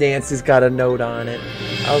 maybe Nancy's got a note on it.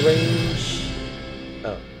 Arrange...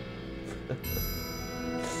 Oh.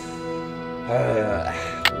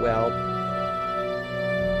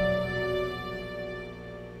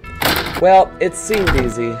 Well, it seemed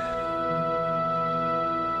easy.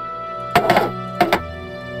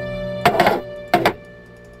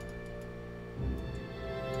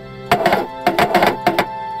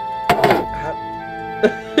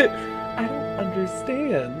 I don't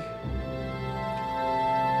understand.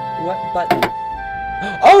 What button?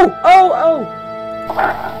 Oh!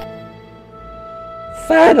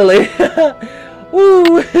 Finally!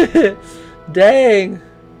 Woo! Dang!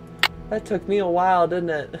 That took me a while, didn't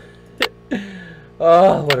it?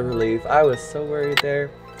 Oh, what a relief. I was so worried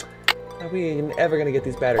there. We ain't ever gonna get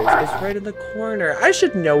these batteries. It's right in the corner. I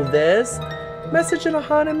should know this. Message in a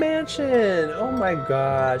haunted mansion. Oh my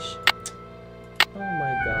gosh. Oh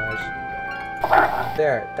my gosh.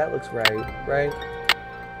 There, that looks right, right?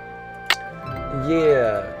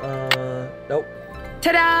 Yeah, nope.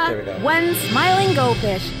 Ta-da! There we go. One smiling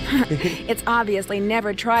goldfish. It's obviously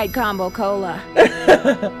never tried combo cola.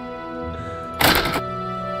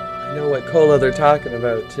 I know what cola they're talking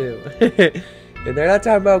about, too. And they're not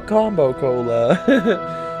talking about combo cola.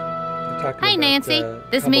 Hey, Nancy,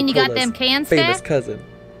 this mean you got them cans famous stacked? cousin.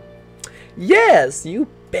 Yes, you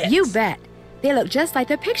bet. You bet. They look just like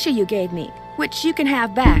the picture you gave me, which you can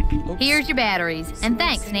have back. Oops. Here's your batteries, and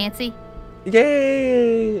thanks, Nancy.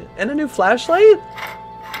 Yay! And a new flashlight?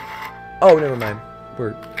 Oh, never mind.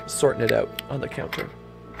 We're sorting it out on the counter.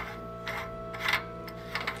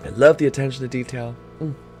 I love the attention to detail.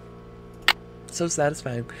 So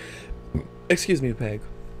satisfying. Excuse me, Peg.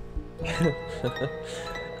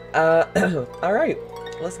 Alright.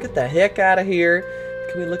 Let's get the heck out of here.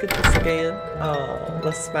 Can we look at the scan? Oh,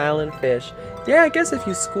 the smiling fish. Yeah, I guess if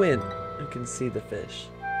you squint, you can see the fish.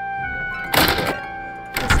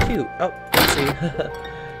 Yeah. That's cute. Oh, let's see.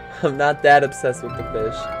 I'm not that obsessed with the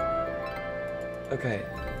fish. Okay.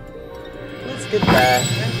 Let's get the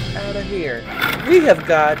heck out of here. We have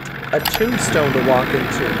got a tombstone to walk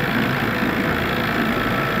into.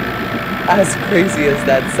 As crazy as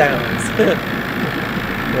that sounds.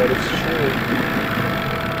 But it's true.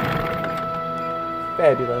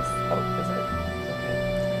 Fabulous. Oh, is it? Okay.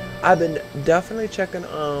 I've been definitely checking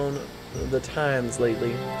on the times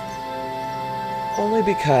lately. Only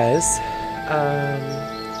because,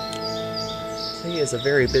 today is a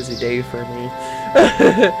very busy day for me.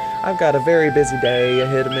 I've got a very busy day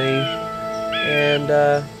ahead of me. And,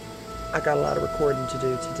 I got a lot of recording to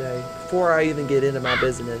do today before I even get into my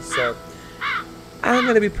business. So, I'm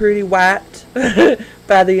going to be pretty white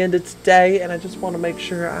by the end of today, and I just want to make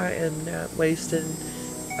sure I am not wasting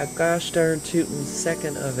a gosh darn tootin'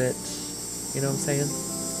 second of it. You know what I'm saying?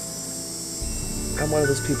 I'm one of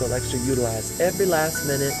those people that likes to utilize every last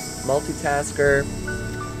minute, multitasker,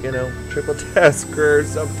 you know, triple tasker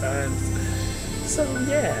sometimes. So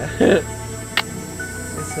yeah,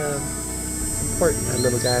 it's important, that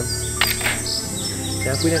little guy.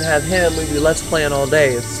 Now if we didn't have him, we'd be let's playing all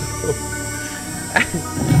day. So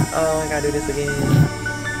oh, I gotta do this again.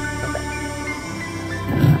 Okay.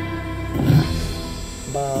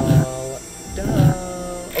 Ball down.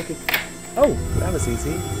 Okay. Oh, that was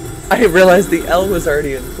easy. I didn't realize the L was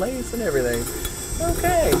already in place and everything.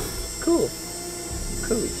 Okay. Cool.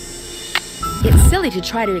 Cool. It's silly to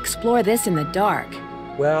try to explore this in the dark.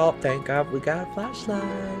 Well, thank God we got a flashlight.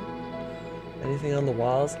 Anything on the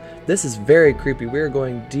walls? This is very creepy. We're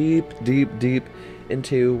going deep, deep, deep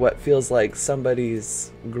into what feels like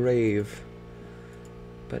somebody's grave.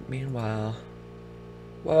 But meanwhile...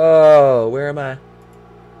 Whoa, where am I?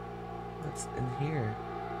 What's in here?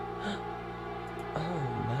 Oh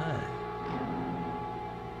my.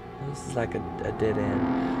 This is like a dead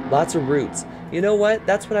end. Lots of roots. You know what?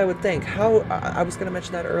 That's what I would think. How I was going to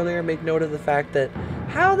mention that earlier, make note of the fact that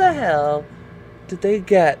how the hell did they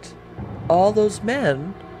get all those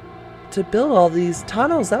men to build all these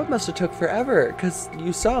tunnels? That must have took forever, because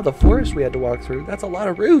you saw the forest we had to walk through. That's a lot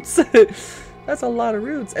of roots. That's a lot of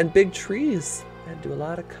roots and big trees. Had to do a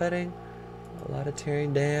lot of cutting, a lot of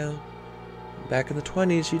tearing down. Back in the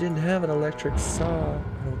 20s, you didn't have an electric saw,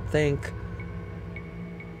 I don't think.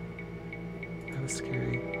 That was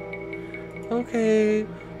scary. Okay,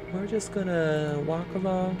 we're just gonna walk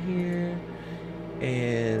along here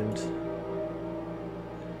and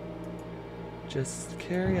just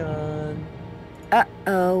carry on.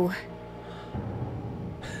 Uh-oh.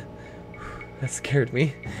 That scared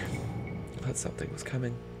me. I thought something was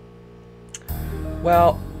coming.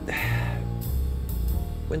 Well,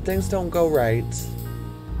 when things don't go right,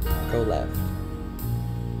 go left.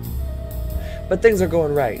 But things are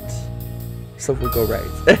going right, so we'll go right.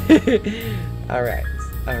 Alright,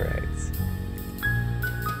 alright.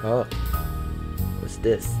 Oh, what's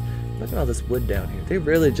this? Look at all this wood down here. They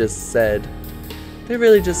really just said,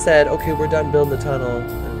 okay, we're done building the tunnel,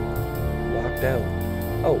 and walked out.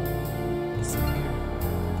 Oh, what's in here?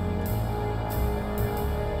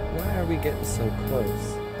 Why are we getting so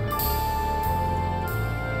close?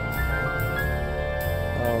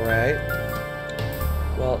 Alright.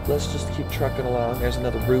 Well, let's just keep trucking along. There's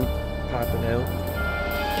another root popping out.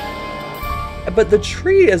 But the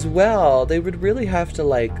tree as well, they would really have to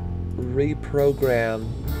like reprogram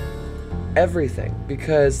everything,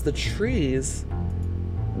 because the trees,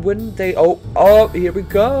 wouldn't they? Oh, here we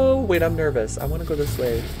go. Wait, I'm nervous. I want to go this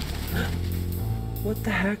way. What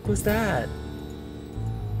the heck was that?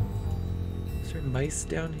 Is there mice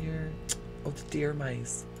down here? Oh, the deer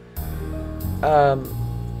mice.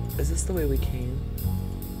 Is this the way we came?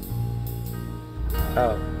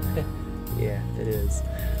 Oh, yeah, it is.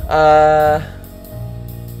 What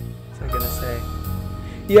was I gonna say?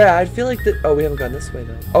 Yeah, I feel like that. Oh, we haven't gone this way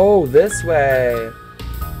though. Oh, this way.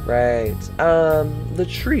 Right. The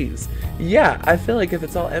trees. Yeah, I feel like if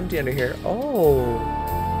it's all empty under here. Oh.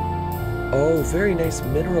 Oh, very nice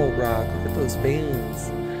mineral rock. Look at those veins.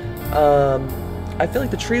 I feel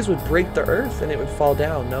like the trees would break the earth and it would fall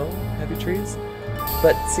down. No? Heavy trees?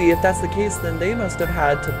 But see, if that's the case, then they must have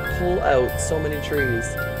had to pull out so many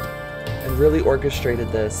trees and really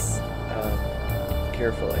orchestrated this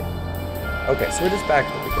carefully. Okay, so we're just back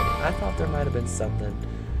at the beginning. I thought there might have been something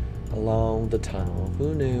along the tunnel.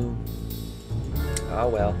 Who knew? Oh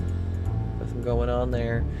well. Nothing going on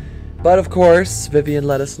there. But of course, Vivian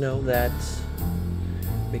let us know that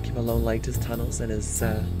Mickey Malone liked his tunnels and his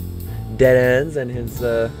dead ends and his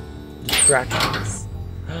distractions.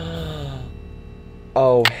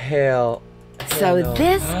 Oh, hell. So no.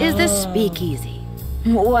 this is the Speakeasy.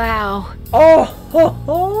 Wow. Oh,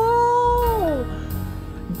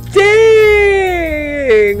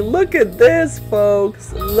 dang! Look at this,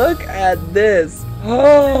 folks. Look at this.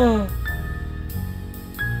 Oh.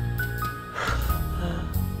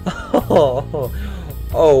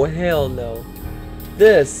 Oh, hell no.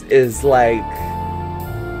 This is like...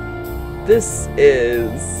 This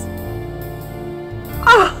is...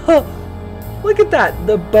 Oh, look at that.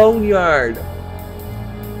 The boneyard.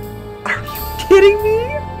 Are you kidding me?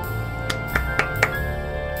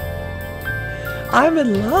 I'm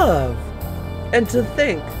in love. And to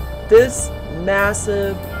think, this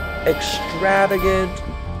massive, extravagant,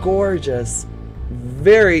 gorgeous,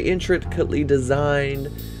 very intricately designed,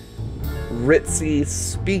 ritzy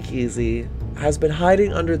speakeasy. has been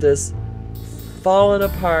hiding under this fallen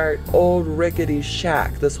apart old rickety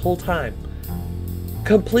shack this whole time,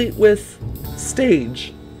 complete with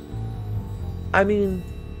stage. I mean,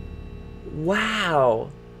 wow.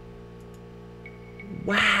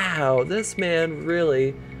 Wow, this man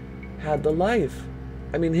really had the life.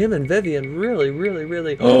 I mean, him and Vivian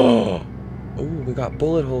really. Oh, we got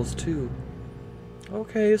bullet holes too.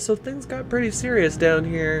 Okay, so things got pretty serious down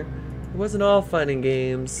here. It wasn't all fun and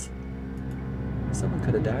games. Someone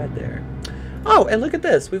could have died there. Oh, and look at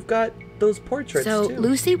this. We've got those portraits So too.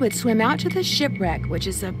 Lucy would swim out to the shipwreck, which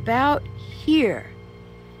is about here.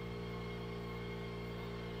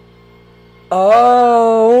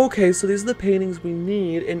 Oh, okay. So these are the paintings we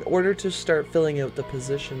need in order to start filling out the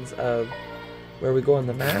positions of where we go on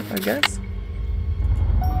the map, I guess.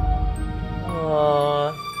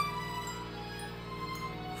 Aww.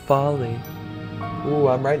 Folly. Ooh,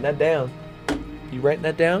 I'm writing that down. You writing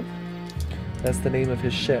that down? That's the name of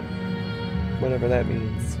his ship. Whatever that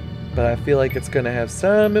means. But I feel like it's gonna have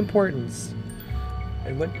some importance.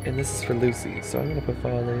 And this is for Lucy. So I'm gonna put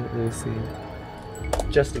Folly, Lucy.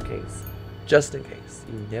 Just in case. Just in case.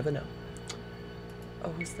 You never know. Oh,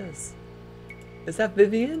 who's this? Is that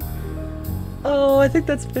Vivian? Oh, I think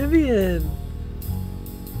that's Vivian.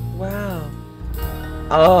 Wow.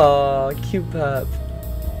 Oh, cute pup.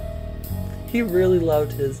 He really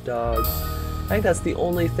loved his dogs. I think that's the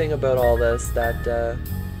only thing about all this that,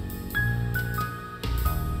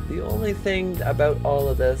 the only thing about all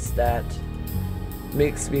of this that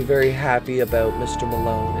makes me very happy about Mr.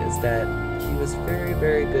 Malone is that he was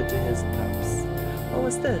very good to his pups. Oh,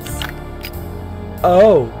 what's this?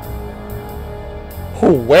 Oh.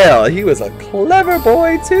 Oh, well, he was a clever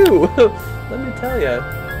boy, too. Let me tell you.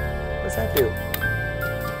 What's that do?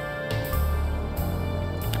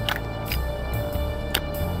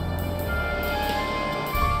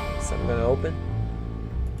 Something gonna open?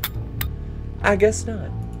 I guess not.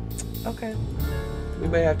 Okay. We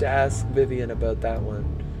may have to ask Vivian about that one.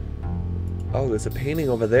 Oh, there's a painting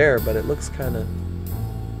over there, but it looks kind of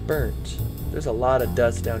burnt. There's a lot of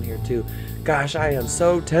dust down here, too. Gosh, I am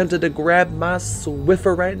so tempted to grab my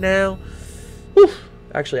Swiffer right now. Whew.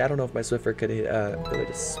 Actually, I don't know if my Swiffer could... let me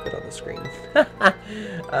just spit on the screen.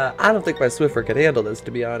 I don't think my Swiffer could handle this,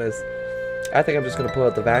 to be honest. I think I'm just going to pull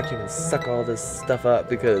out the vacuum and suck all this stuff up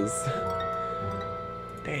because...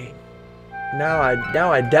 Dang. Now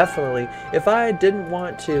I definitely... If I didn't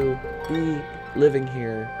want to be living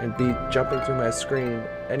here and be jumping through my screen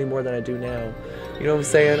any more than I do now, you know what I'm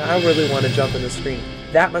saying? I really want to jump in the screen.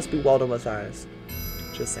 That must be Waldo Mathias.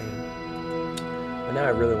 Just saying. But now I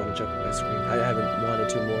really want to jump in my screen. I haven't wanted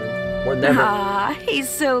to more than ever. Ah, he's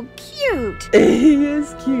so cute. He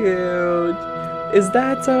is cute. Is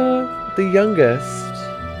that the youngest?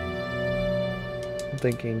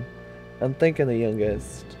 I'm thinking the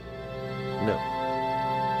youngest. No.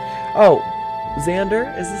 Oh, Xander?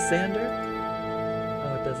 Is this Xander?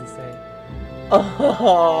 Oh, it doesn't say.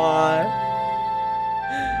 Aww.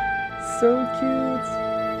 So cute.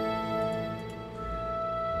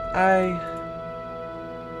 I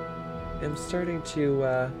am starting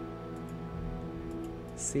to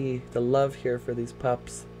see the love here for these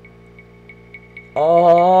pups.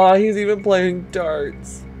 Oh, he's even playing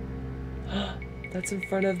darts. That's in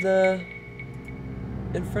front of the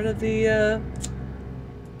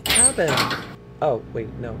cabin. Oh, wait,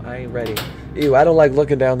 no, I ain't ready. Ew, I don't like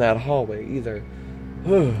looking down that hallway either.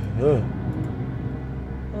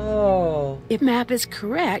 Oh. If map is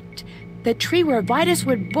correct, the tree where Vitus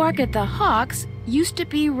would bark at the hawks used to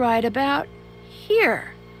be right about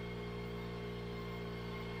here.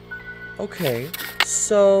 Okay,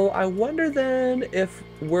 so I wonder then if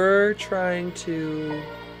we're trying to...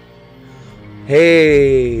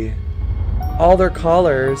 Hey! All their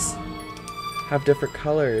collars have different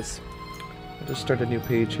colors. I'll just start a new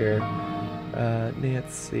page here.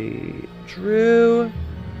 Nancy, Drew,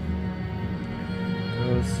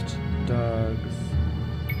 Ghost Dogs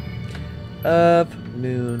of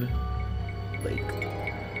Moon Lake.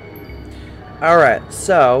 Alright,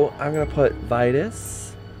 so I'm gonna put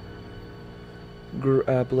Vitus,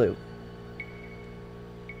 blue.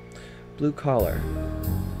 Blue collar.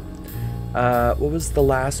 What was the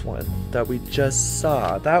last one that we just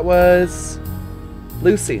saw? That was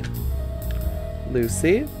Lucy.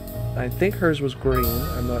 Lucy. I think hers was green.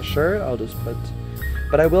 I'm not sure. I'll just put...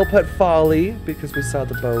 But I will put Folly because we saw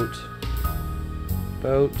the boat.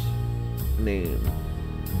 Boat name.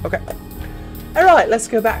 Okay. Alright, let's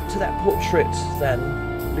go back to that portrait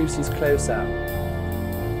then. Lucy's close-up.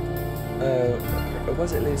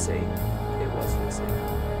 Was it Lucy? It was Lucy.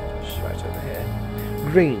 She's right over here.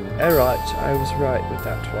 Green. Alright, I was right with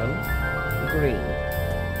that one. green.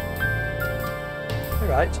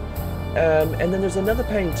 Alright. And then there's another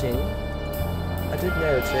painting. I did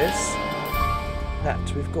notice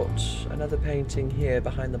that we've got another painting here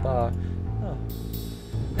behind the bar. Oh.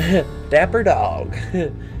 Dapper dog.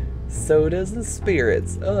 Sodas and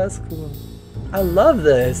spirits. Oh, that's cool. I love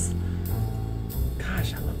this.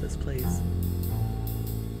 Gosh, I love this place.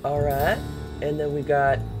 Alright. And then we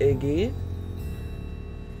got Iggy.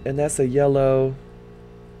 And that's a yellow.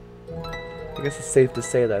 I guess it's safe to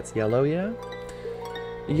say that's yellow, yeah?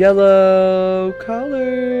 Yellow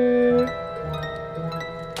color.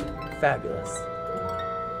 Fabulous.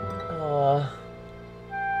 Aww.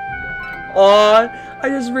 Aww. I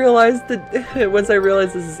just realized that once I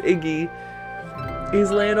realized this is Iggy, he's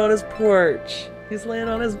laying on his porch. He's laying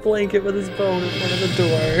on his blanket with his bone in front of the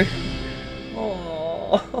door.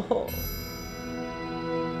 Aww.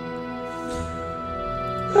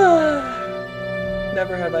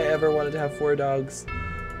 Never have I ever wanted to have 4 dogs.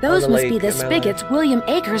 Those must be the spigots William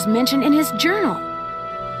Akers mentioned in his journal.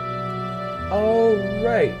 Oh,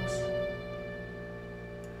 right.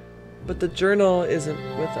 But the journal isn't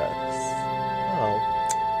with us. Oh.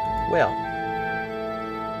 Well.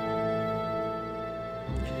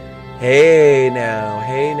 Hey now,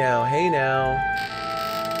 hey now, hey now.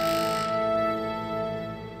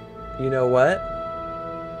 You know what?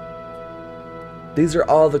 These are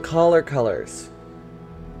all the collar colors.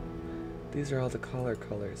 These are all the collar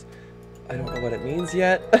colors. I don't know what it means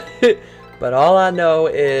yet, but all I know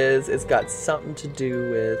is it's got something to do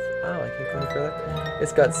with... Oh, I can't go any further.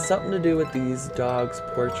 It's got something to do with these dogs'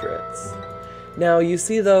 portraits. Now, you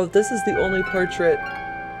see, though, this is the only portrait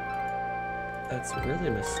that's really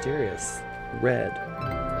mysterious. Red.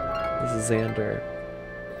 This is Xander.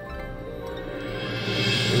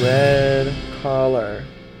 Red collar.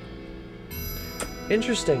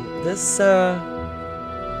 Interesting. This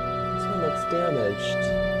one looks damaged.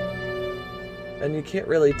 And you can't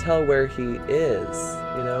really tell where he is,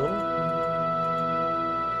 you know?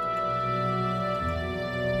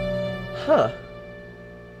 Huh.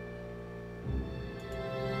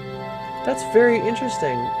 That's very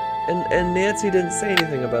interesting. And Nancy didn't say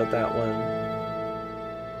anything about that one.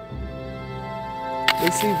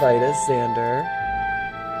 We see Vitus, Xander.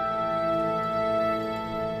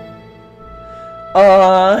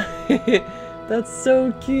 Aww. That's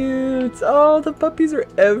so cute. Oh, the puppies are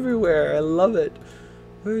everywhere. I love it.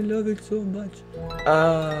 I love it so much. What's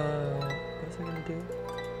I gonna do?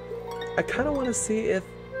 I kind of want to see if...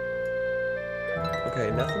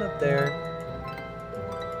 Okay, nothing up there.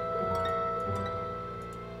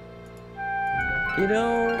 You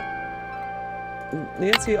know...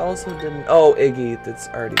 Nancy also didn't... Oh, Iggy, that's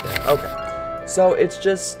already there. Okay. So it's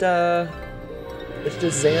just Xander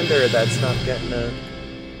that's not getting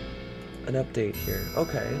an update here.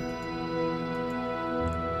 Okay.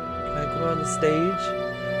 Can I go on the stage?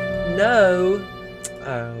 No.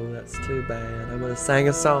 Oh, that's too bad. I would have sang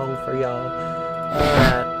a song for y'all.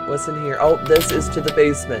 Alright, what's in here? Oh, this is to the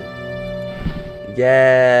basement.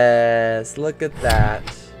 Yes, look at that.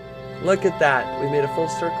 Look at that. We made a full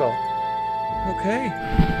circle. Okay.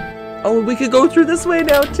 Oh, we could go through this way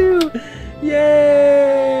now, too.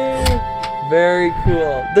 Yay! Very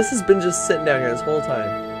cool. This has been just sitting down here this whole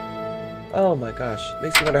time. Oh my gosh.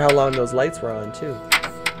 Makes me wonder how long those lights were on, too.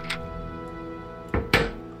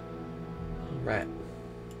 Alright.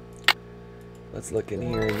 Let's look in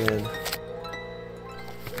here again.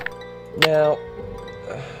 Now,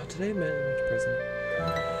 today man went to prison.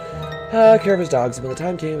 Care of his dogs. When the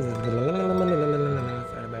time came, find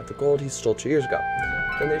him at the gold he stole 2 years ago.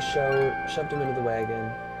 Then they shoved him into the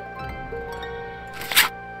wagon.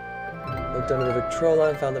 Looked under the Victrola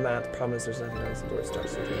and found the map. Promised there's nothing nice. The door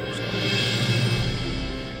starts to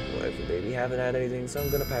wife and baby haven't had anything, so I'm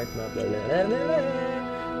gonna pack them up.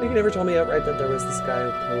 Mickey never told me outright that there was this guy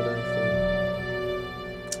who pulled in for...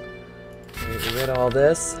 Okay, we read all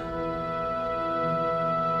this.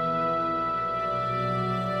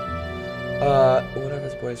 One of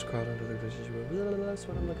his boys crawled under the bridge. That's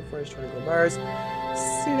what I'm looking for is 20 gold bars.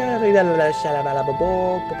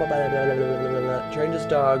 Trained his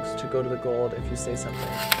dogs to go to the gold if you say something.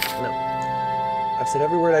 No. I've said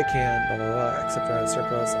every word I can, blah blah blah, except for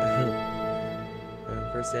circles.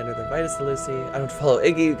 First Xander, then Vitus to Lucy. I don't follow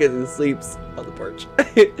Iggy because he sleeps on the porch.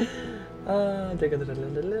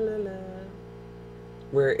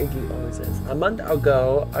 Where Iggy always is. A month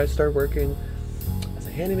ago, I started working as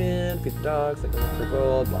a handyman, feed the dogs, like look for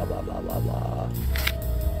gold, blah blah blah blah blah.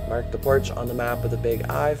 Mark the porch on the map with a big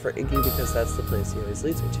I for Iggy because that's the place he always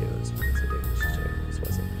leads me to.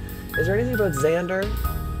 Is there anything about Xander?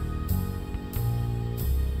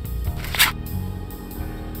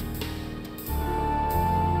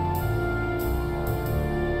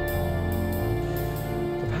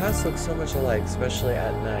 masks look so much alike, especially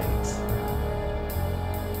at night.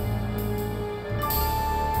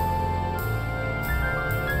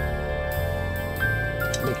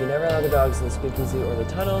 Mickey never allowed the dogs in the speakeasy or the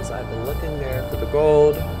tunnels. I've been looking there for the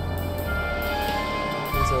gold. And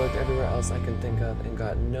so I looked everywhere else I can think of and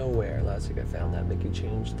got nowhere. Last week I found that Mickey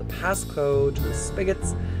changed the passcode to the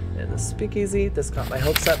spigots and the speakeasy. This caught my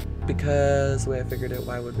hopes up because the way I figured it,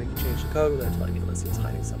 why would Mickey change the code without telling me unless he was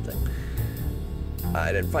hiding something?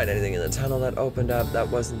 I didn't find anything in the tunnel that opened up that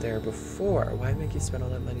wasn't there before. Why Mickey spend all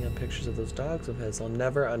that money on pictures of those dogs of his? I'll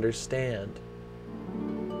never understand.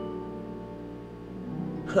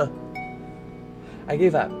 Huh. I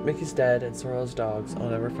gave up. Mickey's dead and Sorrel's dogs. I'll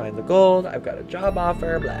never find the gold. I've got a job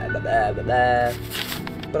offer. Blah, blah, blah, blah, blah.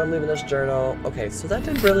 But I'm leaving this journal. Okay, so that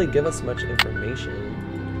didn't really give us much information.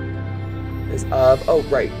 Oh,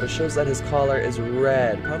 right. It shows that his collar is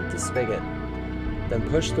red. Pump the spigot. Then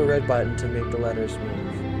push the red button to make the letters move.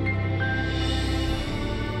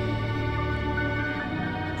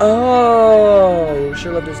 Oh!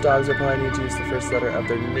 Sure loved his dogs. I probably need to use the first letter of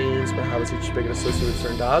their names, but how was each spigot associated with a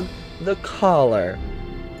certain dog? The collar.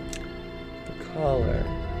 The collar.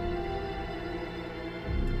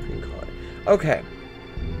 Green collar. Okay.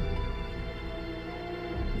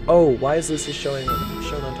 Oh, why is Lucy shown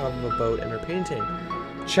on top of a boat in her painting?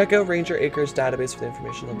 Check out Ranger Acres database for the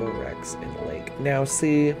information on boat wrecks in the lake. Now,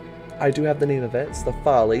 see, I do have the name of it. It's the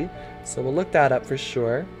Folly, so we'll look that up for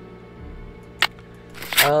sure.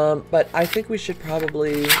 But I think we should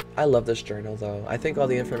probably... I love this journal, though. I think all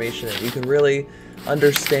the information, you can really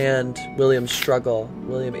understand William's struggle.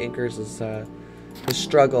 William Akers' his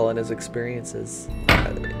struggle and his experiences.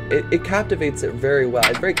 It captivates it very well.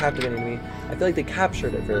 It's very captivating to me. I feel like they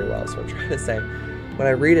captured it very well, is what I'm trying to say. When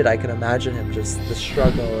I read it, I can imagine him, just the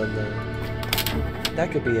struggle and the...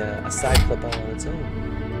 That could be a side clip all on its own.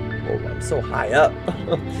 Oh, I'm so high up.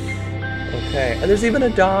 Okay, and there's even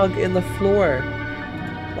a dog in the floor.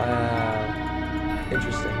 Wow.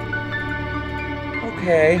 Interesting.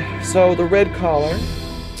 Okay, so the red collar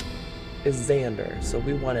is Xander, so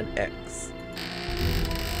we want an X.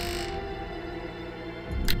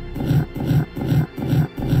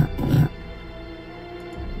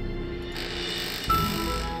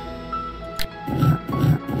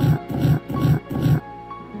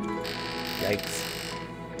 Yikes.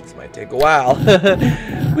 This might take a while.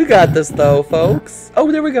 We got this though, folks. Oh,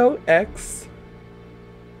 there we go. X.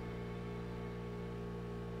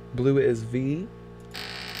 Blue is V.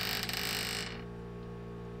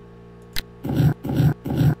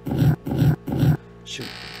 Shoot,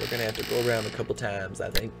 we're gonna have to go around a couple times, I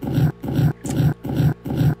think.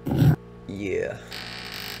 Yeah.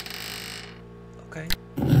 Okay.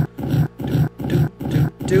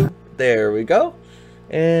 Do. There we go.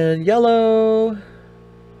 And yellow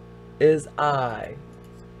is I.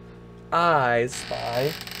 I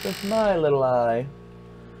spy with my little eye.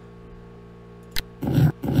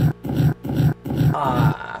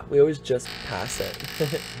 Ah, we always just pass it.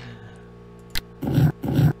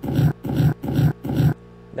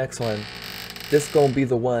 Next one. This gonna be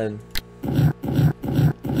the one.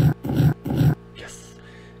 Yes.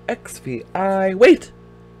 XVI. Wait!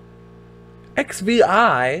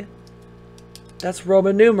 XVI? That's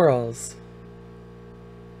Roman numerals.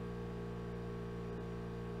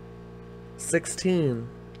 16.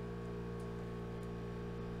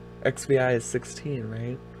 XVI is 16,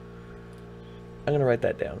 right? I'm gonna write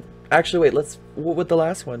that down. Actually, wait, what would the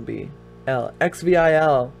last one be? L.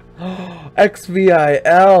 XVIL.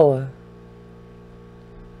 XVIL!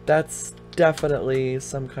 That's definitely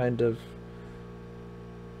some kind of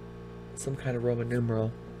Roman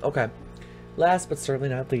numeral. Okay. Last but certainly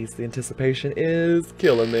not least, the anticipation is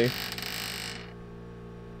killing me.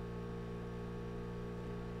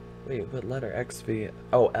 Wait, what letter? XV.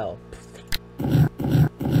 Oh, L.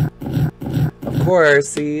 Of course,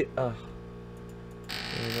 see. Ugh.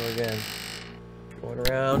 Here we go again. Going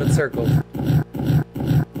around in circles.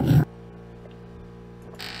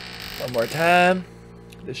 One more time.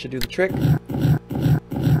 This should do the trick.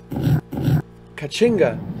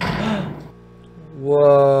 Kachinga.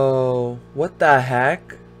 Whoa. What the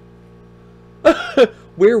heck?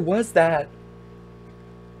 Where was that?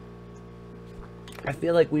 I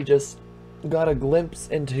feel like we just got a glimpse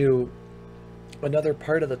into another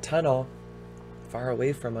part of the tunnel far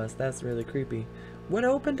away from us. That's really creepy. What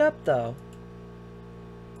opened up though?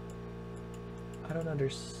 I don't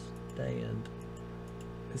understand.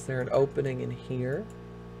 Is there an opening in here?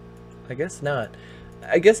 I guess not.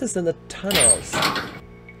 I guess it's in the tunnels.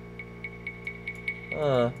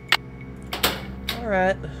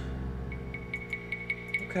 Alright.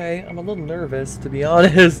 Okay, I'm a little nervous to be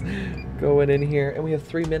honest. going in here, and we have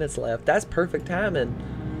 3 minutes left. That's perfect timing.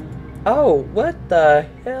 Oh, what the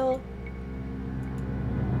hell?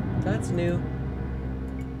 That's new.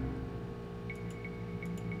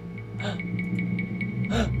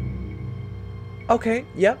 Okay,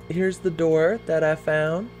 yep, here's the door that I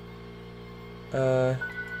found.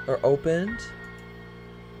 Or opened.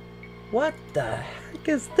 What the heck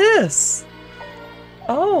is this?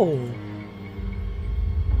 Oh.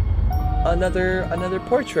 Another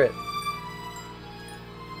portrait.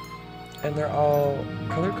 And they're all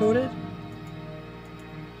color-coded?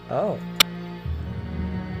 Oh.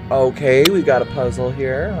 Okay, we got a puzzle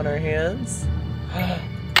here on our hands.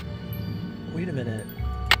 Wait a minute.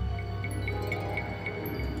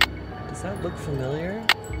 Does that look familiar?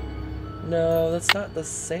 No, that's not the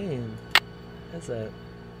same, is it?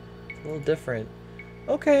 It's a little different.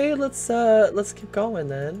 Okay, let's keep going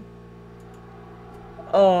then.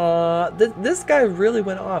 This guy really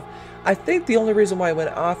went off. I think the only reason why he went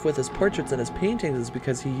off with his portraits and his paintings is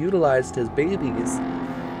because he utilized his babies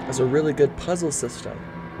as a really good puzzle system,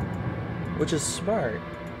 which is smart,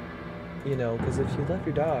 you know, because if you left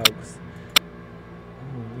your dogs,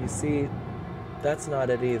 you see, that's not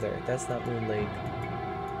it either. That's not Moon Lake.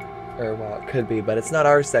 Or, well, it could be, but it's not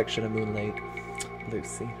our section of Moon Lake.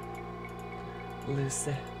 Lucy.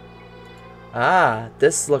 Lucy. Ah,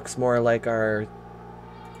 this looks more like our...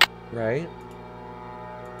 Right?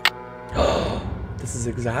 Oh, this is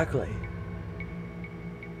exactly.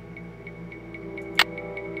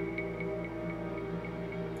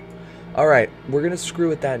 Alright, we're gonna screw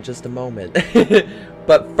with that in just a moment.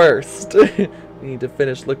 But first, we need to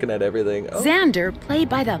finish looking at everything. Oh. Xander, played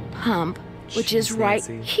by the pump, which is right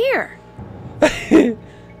here.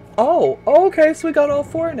 Oh, okay, so we got all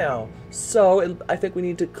 4 now. So, I think we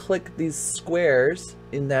need to click these squares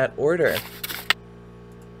in that order.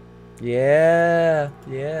 Yeah.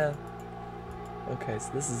 Okay,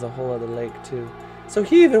 so this is a whole other lake too. So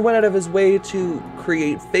he even went out of his way to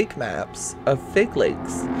create fake maps of fake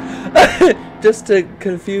lakes. Just to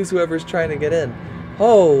confuse whoever's trying to get in.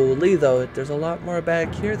 Holy though, there's a lot more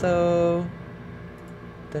back here though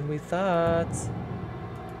than we thought.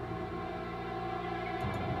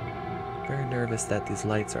 Very nervous that these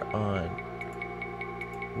lights are on.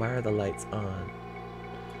 Why are the lights on?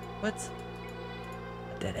 What?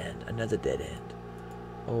 A dead end. Another dead end.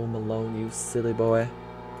 Oh, Malone, you silly boy.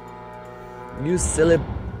 You silly...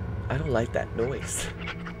 I don't like that noise.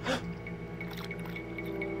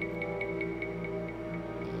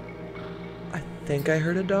 I think I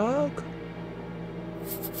heard a dog.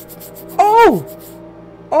 Oh!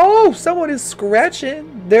 Oh, someone is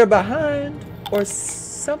scratching. They're behind. Or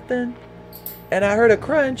something. And I heard a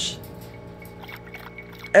crunch.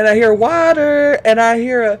 And I hear water. And I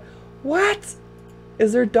hear a... What?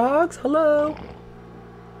 Is there dogs? Hello?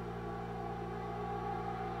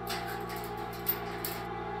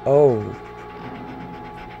 Oh.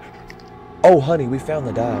 Oh, honey, we found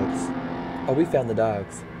the dogs. Oh, we found the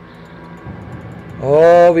dogs.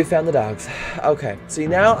 Oh, we found the dogs. Okay, see,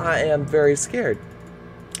 now I am very scared.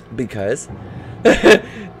 Because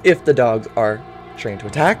if the dogs are trained to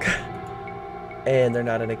attack, and they're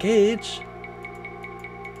not in a cage,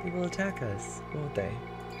 they will attack us, won't they?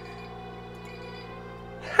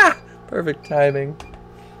 Ha! Perfect timing.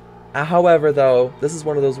 However, though, this is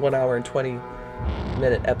one of those 1 hour and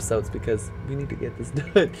 20-minute episodes because we need to get this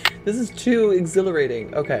done. This is too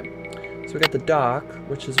exhilarating. Okay, so we got the dock,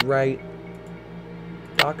 which is right.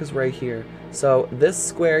 Dock is right here. So this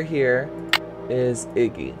square here is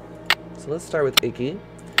Iggy. So let's start with Iggy.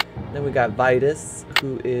 Then we got Vitus,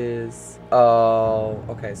 who is... Oh,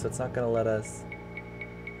 okay, so it's not going to let us...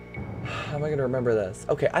 How am I going to remember this?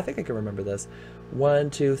 Okay, I think I can remember this. 1,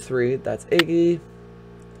 2, 3, that's Iggy.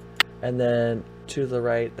 And then to the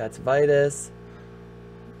right, that's Vitus.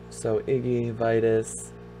 So Iggy,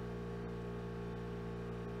 Vitus.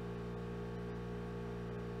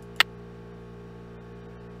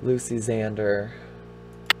 Lucy, Xander.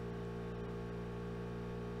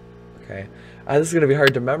 Okay. This is going to be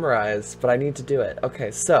hard to memorize, but I need to do it.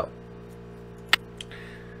 Okay, so.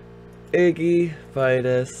 Iggy,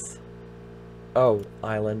 Vitus. Oh,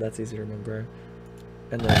 Island. That's easy to remember.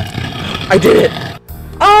 And then... I did it!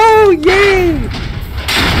 Oh, yay!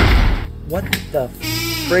 What the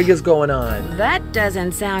frig is going on? That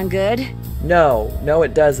doesn't sound good. No, no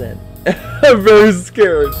it doesn't. I'm very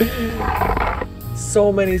scared.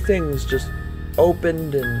 So many things just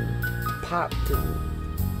opened and popped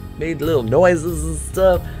and made little noises and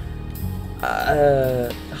stuff.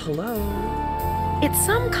 Hello? It's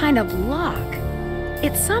some kind of lock.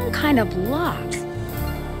 It's some kind of lock.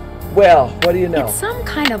 Well, what do you know? It's some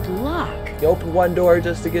kind of lock. You open one door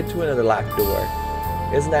just to get to another locked door.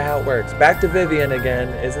 Isn't that how it works? Back to Vivian again.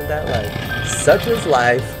 Isn't that life? Such is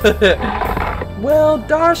life. Well,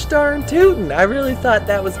 gosh darn tootin'. I really thought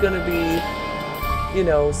that was going to be, you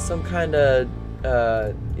know, some kind of,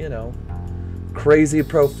 you know, crazy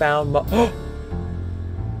profound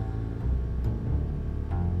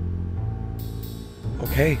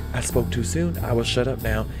Okay, I spoke too soon. I will shut up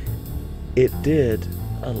now. It did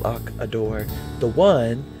unlock a door. The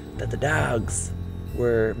one that the dogs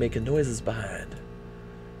were making noises behind.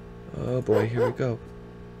 Oh boy, here we go.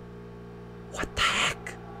 What the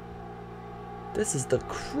heck? This is the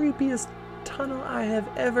creepiest tunnel I have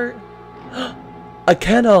ever... A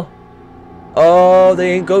kennel! Oh,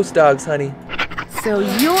 they ain't ghost dogs, honey. So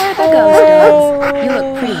you're the ghost dogs. You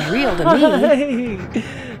look pretty real to me.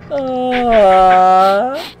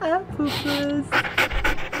 Oh, Applepuss.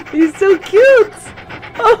 He's so cute.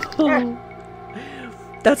 Oh,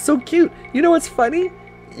 that's so cute. You know what's funny?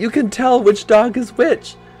 You can tell which dog is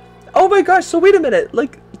which. Oh my gosh, so wait a minute.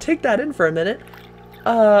 Like, take that in for a minute.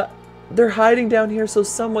 They're hiding down here, so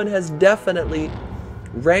someone has definitely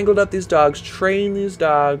wrangled up these dogs, trained these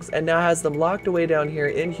dogs, and now has them locked away down here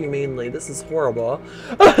inhumanely. This is horrible.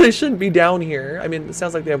 They shouldn't be down here. I mean, it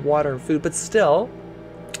sounds like they have water and food, but still.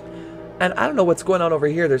 And I don't know what's going on over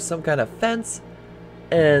here. There's some kind of fence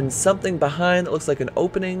and something behind that looks like an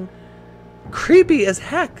opening. Creepy as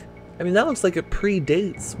heck. I mean, that looks like it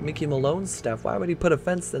predates Mickey Malone's stuff. Why would he put a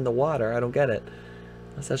fence in the water? I don't get it.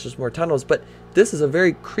 Unless that's just more tunnels. But this is a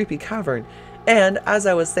very creepy cavern. And as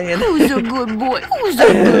I was saying... Who's a good boy? Who's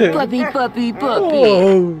a good puppy, puppy, puppy?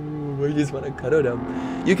 Oh, I just want to cuddle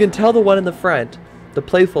him. You can tell the one in the front, the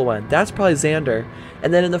playful one. That's probably Xander.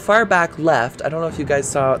 And then in the far back left, I don't know if you guys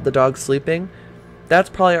saw the dog sleeping. That's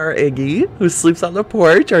probably our Iggy, who sleeps on the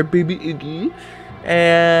porch, our baby Iggy.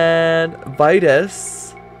 And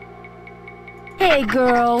Vitus. Hey,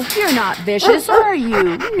 girl, you're not vicious, are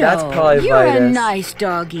you? No, that's probably you're Vitus. a nice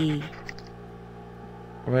doggy.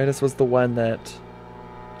 Vitus was the one that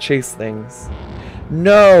chased things.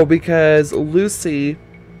 No, because Lucy...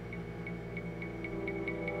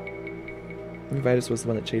 Vitus was the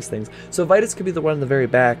one that chased things. So Vitus could be the one in the very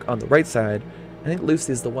back on the right side. I think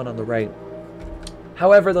Lucy's the one on the right.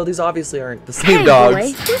 However, though, these obviously aren't the same dogs.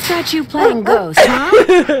 Hey, boy, who's got you playing ghost,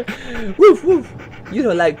 huh? Woof, woof. You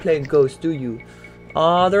don't like playing ghost, do you?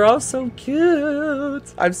 Aw, they're all so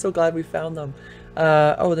cute. I'm so glad we found them.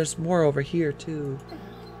 Oh, there's more over here, too.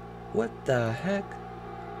 What the heck?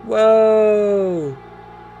 Whoa.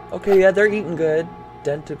 Okay, yeah, they're eating good.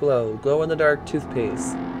 Dent to glow. Glow in the dark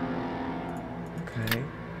toothpaste. Okay.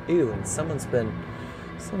 Ew, and someone's been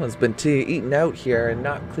eating out here and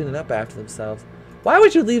not cleaning up after themselves. Why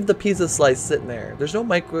would you leave the pizza slice sitting there? There's no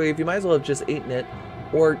microwave. You might as well have just eaten it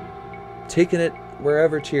or taken it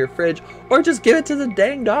wherever to your fridge or just give it to the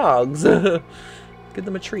dang dogs. Give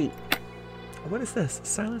them a treat. What is this?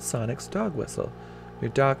 Silent Sonic's dog whistle.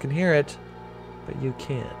 Your dog can hear it, but you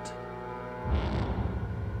can't.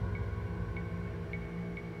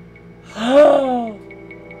 Oh!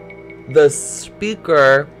 The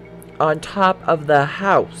speaker on top of the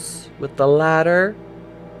house with the ladder.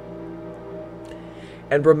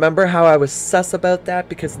 And remember how I was sus about that?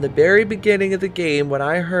 Because in the very beginning of the game, when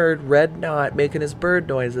I heard Red Knot making his bird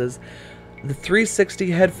noises, the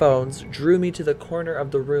 360 headphones drew me to the corner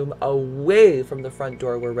of the room away from the front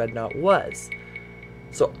door where Red Knot was.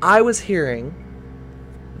 So I was hearing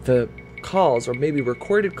the calls, or maybe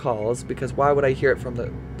recorded calls, because why would I hear it from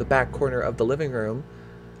the back corner of the living room?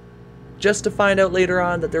 Just to find out later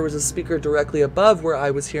on that there was a speaker directly above where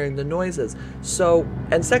I was hearing the noises. So,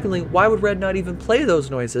 and secondly, why would Red Knot even play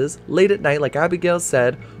those noises late at night, like Abigail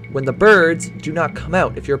said, when the birds do not come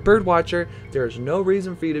out? If you're a bird watcher, there is no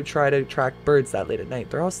reason for you to try to track birds that late at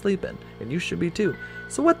night. They're all sleeping, and you should be too.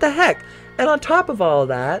 So what the heck? And on top of all of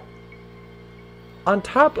that,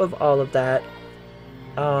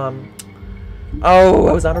 oh,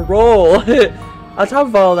 I was on a roll. On top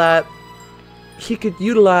of all that, he could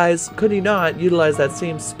utilize, could he not utilize that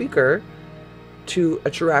same speaker to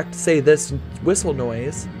attract, say, this whistle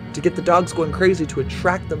noise, to get the dogs going crazy, to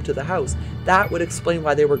attract them to the house? That would explain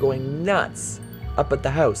why they were going nuts up at the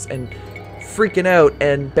house and freaking out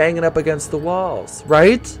and banging up against the walls,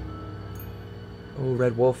 right? Oh,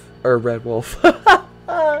 Red Wolf.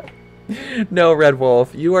 No, Red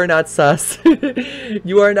Wolf, you are not sus.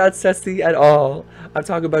 You are not sussy at all. I'm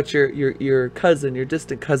talking about your cousin, your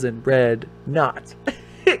distant cousin, Red Knot.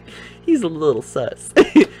 He's a little sus.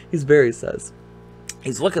 He's very sus.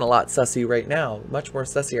 He's looking a lot sussy right now. Much more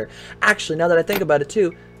sussier. Actually, now that I think about it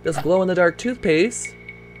too, this glow-in-the-dark toothpaste.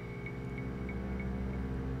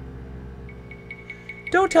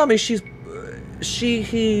 Don't tell me she's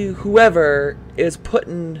whoever is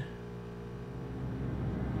putting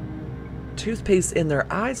toothpaste in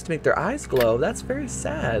their eyes to make their eyes glow. That's very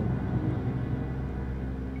sad.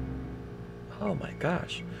 Oh my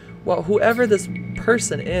gosh. Well, whoever this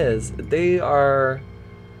person is, they are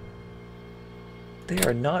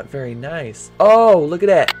not very nice. Oh, look at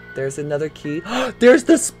that. There's another key. There's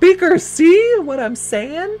the speaker. See what I'm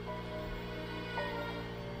saying?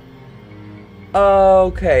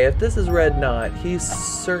 Okay, if this is Red Knot, he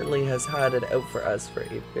certainly has had it out for us for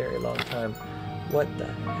a very long time. What the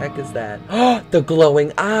heck is that? The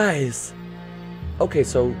glowing eyes! Okay,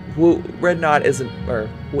 so Red Knot isn't, or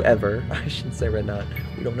whoever, I shouldn't say Red Knot,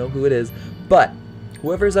 we don't know who it is, but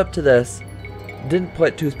whoever's up to this didn't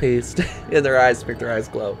put toothpaste in their eyes to make their eyes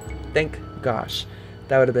glow. Thank gosh.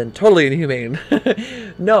 That would have been totally inhumane.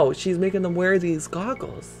 No, she's making them wear these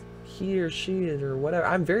goggles. He or she or whatever.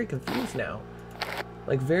 I'm very confused now.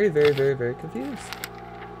 Like, very, very, very, very confused.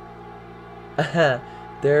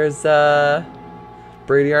 There's,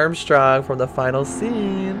 Brady Armstrong from the final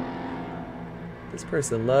scene. This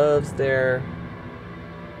person loves their...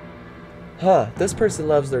 this person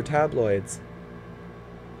loves their tabloids.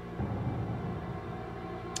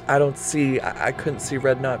 I don't see... I couldn't see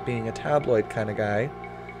Red Knot being a tabloid kind of guy.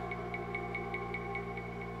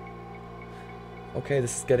 Okay,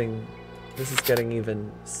 this is getting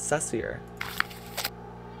even sussier.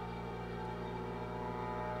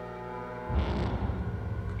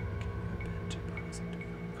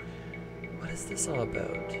 What is this all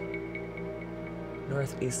about?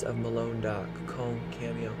 Northeast of Malone Dock, Combe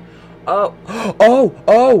cameo. Oh, oh,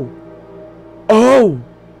 oh, oh,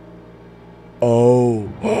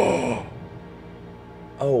 oh,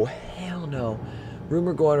 oh, hell no!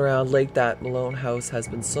 Rumor going around Lake that Malone house has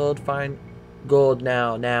been sold. Fine. Gold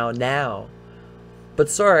now. But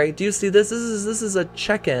sorry, do you see this? This is a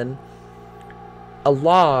check-in, a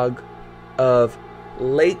log of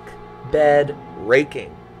lake bed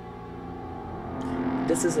raking.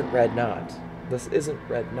 This isn't Red Knot. This isn't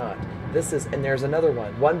Red Knot. This is, and there's another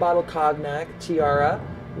one. 1 bottle cognac, tiara,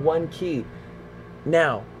 1 key.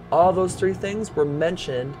 Now, all those 3 things were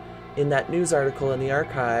mentioned in that news article in the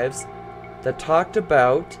archives that talked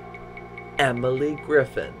about Emily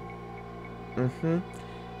Griffin.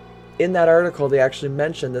 In that article, they actually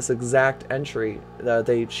mentioned this exact entry.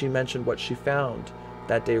 She mentioned what she found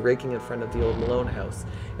that day raking in front of the old Malone house.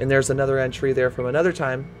 And there's another entry there from another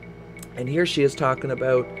time. And here she is talking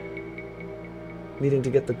about needing to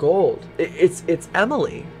get the gold. It's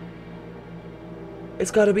Emily.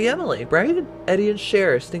 It's got to be Emily, right? Eddie and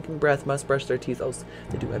Cher, stinking breath, must brush their teeth. Oh,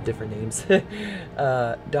 they do have different names.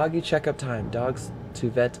 Doggy checkup time. Dogs to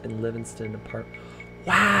vet in Livingston apartment.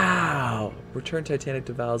 Wow! Return Titanic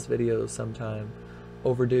to Val's videos sometime.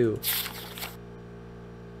 Overdue.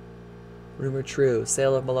 Rumor true.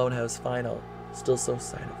 Sale of Malone House final. Still so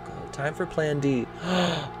sign of gold. Time for Plan D.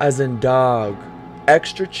 As in dog.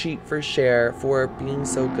 Extra cheat for Cher for being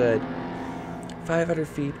so good. 500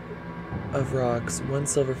 feet of rocks. 1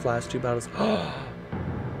 silver flash. 2 bottles.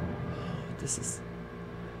 This is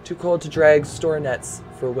too cold to drag. Store nets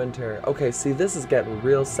for winter. Okay, see, this is getting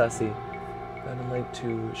real sussy. I'd like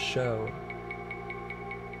to show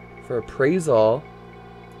for appraisal.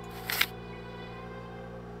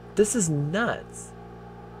 This is nuts.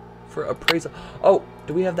 For appraisal. Oh,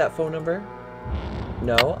 do we have that phone number?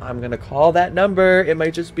 No, I'm gonna call that number. It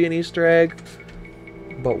might just be an Easter egg,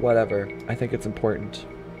 but whatever. I think it's important.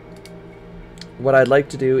 What I'd like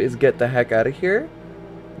to do is get the heck out of here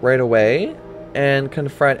right away and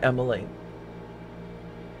confront Emily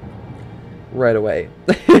right away.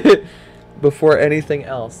 Before anything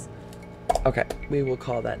else. Okay, we will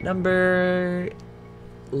call that number.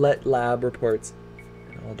 Let lab reports.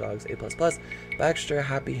 And all dogs A++. Baxter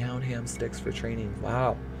Happy Hound Ham sticks for training.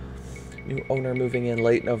 Wow. New owner moving in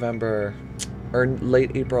late November. Or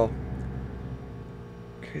late April.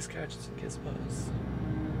 Case catches and gizmos.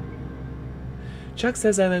 Chuck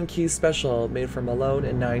says Key special made for Malone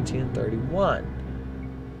in 1931.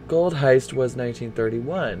 Gold heist was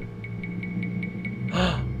 1931.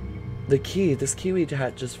 The key, this key we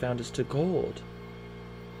had just found is to gold.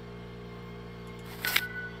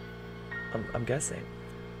 I'm guessing.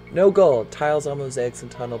 No gold. Tiles on mosaics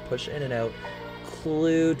and tunnel. Push in and out.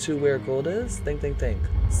 Clue to where gold is? Think.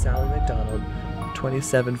 Sally McDonald.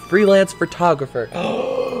 27. Freelance photographer.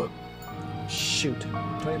 Shoot.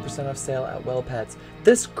 20% off sale at Well Pets.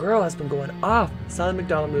 This girl has been going off. Sally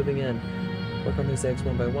McDonald moving in. Work on mosaics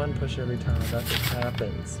 1 by 1. Push every tile. Nothing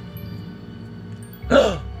happens.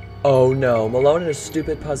 Oh no, Malone and his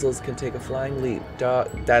stupid puzzles can take a flying leap.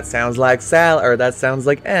 That sounds like Sal, or that sounds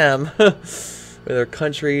like M. With our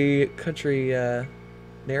country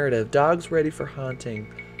narrative. Dogs ready for haunting.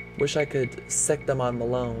 Wish I could sick them on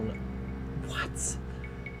Malone. What?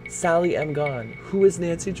 Sally M. Gone. Who is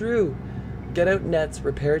Nancy Drew? Get out nets,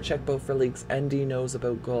 repair a checkboat for leaks. ND knows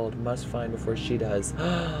about gold. Must find before she does.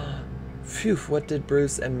 Phew, what did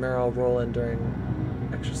Bruce and Meryl roll in during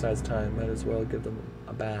exercise time? Might as well give them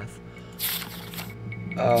a bath.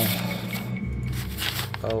 Oh.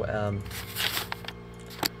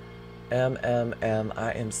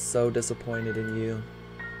 I am so disappointed in you.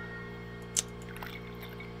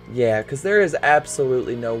 Yeah, because there is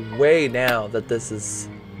absolutely no way now that this is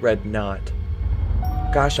Red Knot.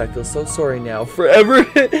 Gosh, I feel so sorry now for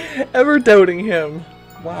ever doubting him.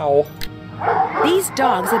 Wow. These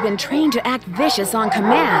dogs have been trained to act vicious on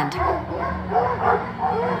command.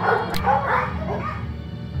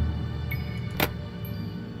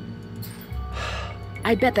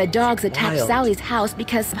 I bet the dogs attacked Sally's house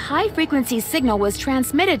because high-frequency signal was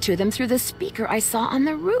transmitted to them through the speaker I saw on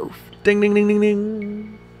the roof. Ding, ding, ding, ding,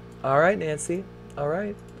 ding. All right, Nancy. All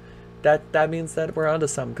right. That means that we're onto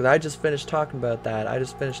something, because I just finished talking about that.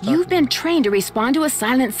 You've been trained to respond to a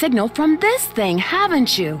silent signal from this thing,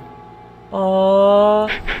 haven't you? Aww.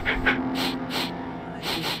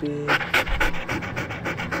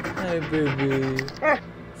 Hi, baby. Hi, baby.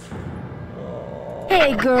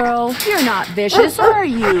 Hey, girl, you're not vicious, are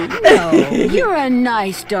you? No, you're a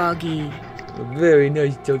nice doggy. A very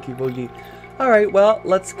nice doggy bogey. All right, well,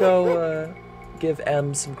 let's go give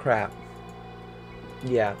M some crap.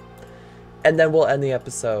 Yeah. And then we'll end the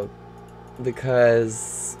episode.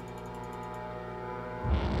 Because...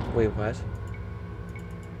 Wait, what?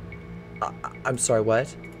 I'm sorry,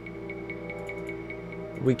 what?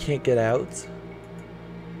 We can't get out?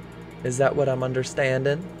 Is that what I'm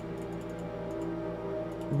understanding?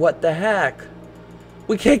 What the heck?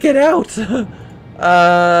 We can't get out! Do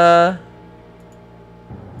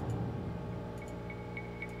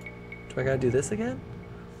I gotta do this again?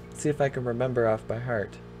 See if I can remember off by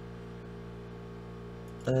heart.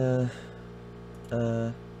 Yay!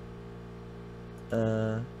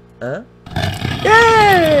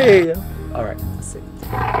 Alright, let's see.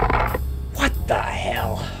 What the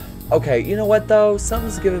hell? Okay, you know what though?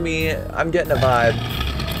 Something's giving me... I'm getting a vibe.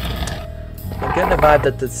 I'm getting a vibe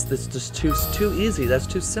that this just too easy. That's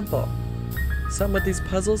too simple. Something with these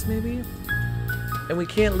puzzles maybe? And we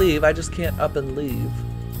can't leave. I just can't up and leave.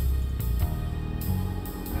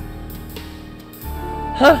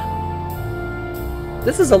 Huh.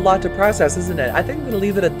 This is a lot to process, isn't it? I think I'm going to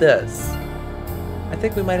leave it at this. I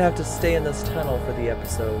think we might have to stay in this tunnel for the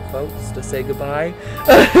episode, folks, to say goodbye.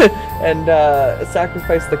 And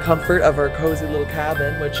sacrifice the comfort of our cozy little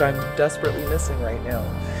cabin, which I'm desperately missing right now.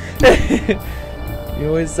 You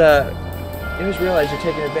always realize you're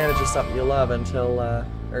taking advantage of something you love until,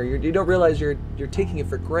 or you don't realize you're taking it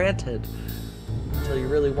for granted until you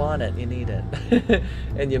really want it and you need it.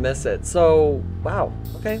 And you miss it. So, wow,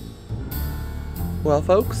 okay. Well,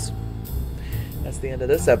 folks, that's the end of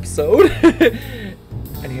this episode.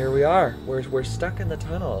 And here we are. We're stuck in the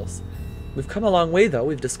tunnels. We've come a long way, though.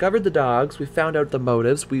 We've discovered the dogs. We found out the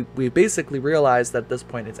motives. We basically realized that at this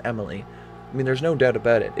point it's Emily. I mean, there's no doubt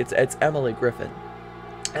about it. It's Emily Griffin.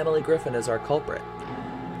 Emily Griffin is our culprit.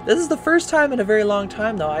 This is the first time in a very long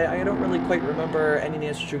time, though. I don't really quite remember any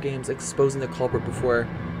Nancy Drew games exposing the culprit before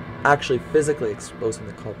actually physically exposing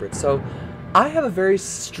the culprit. So I have a very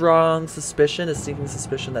strong suspicion, a sneaking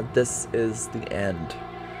suspicion, that this is the end.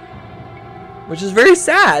 Which is very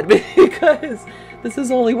sad, because this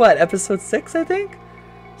is only, what, episode 6, I think?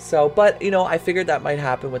 So, but, you know, I figured that might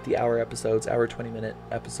happen with the hour episodes, hour 20-minute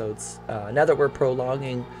episodes. Now that we're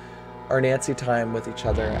prolonging our Nancy time with each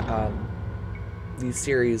other, these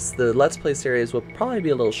series, the Let's Play series, will probably be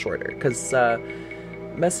a little shorter, because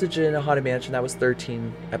Message in a Haunted Mansion, that was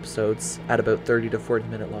 13 episodes at about 30 to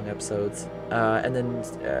 40-minute long episodes. And then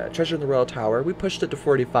Treasure in the Royal Tower, we pushed it to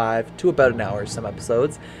 45 to about an hour, some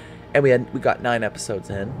episodes. And we got 9 episodes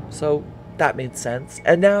in, so that made sense.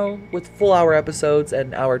 And now, with full hour episodes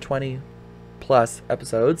and hour 20 plus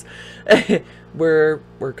episodes, we're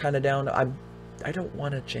kind of down. I don't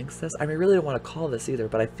want to jinx this. I mean, I really don't want to call this either,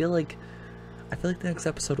 but I feel like the next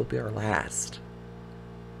episode will be our last.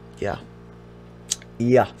 Yeah.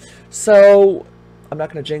 So I'm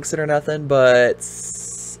not going to jinx it or nothing, but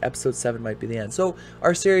episode 7 might be the end. So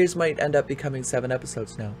our series might end up becoming 7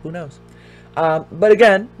 episodes now. Who knows? But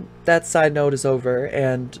again, that side note is over,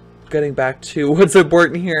 and getting back to what's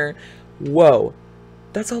important here. Whoa,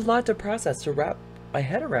 that's a lot to process, to wrap my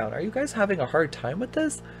head around. Are you guys having a hard time with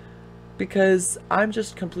this? Because I'm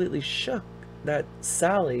just completely shook that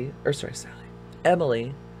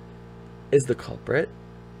Emily is the culprit.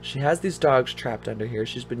 She has these dogs trapped under here.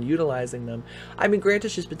 She's been utilizing them. I mean, granted,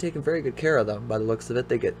 she's been taking very good care of them by the looks of it.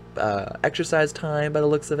 They get exercise time by the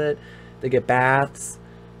looks of it. They get baths.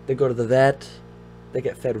 They go to the vet. They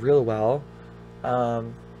get fed real well.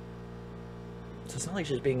 So it's not like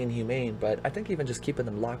she's being inhumane, but I think even just keeping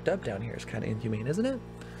them locked up down here is kind of inhumane, isn't it?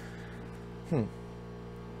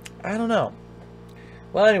 I don't know.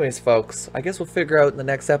 Well, anyways, folks, I guess we'll figure out in the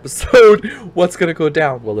next episode what's going to go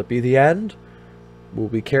down. Will it be the end? Will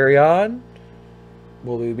we carry on?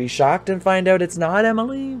 Will we be shocked and find out it's not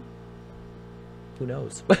Emily? Who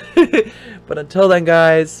knows? But until then,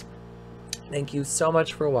 guys, thank you so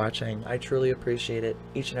much for watching. I truly appreciate it.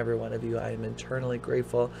 Each and every one of you. I am eternally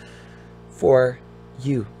grateful for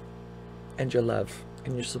you and your love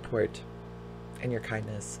and your support and your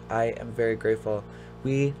kindness. I am very grateful.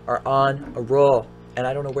 We are on a roll, and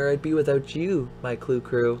I don't know where I'd be without you, my Clue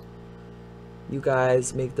crew. You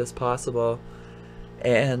guys make this possible,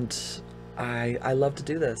 and I love to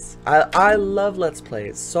do this. I love Let's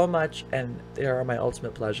Plays so much, and they are my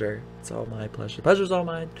ultimate pleasure. It's all my pleasure. Pleasure's all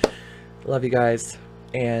mine. Love you guys,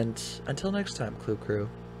 and until next time, Clue crew.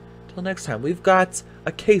 Until next time, we've got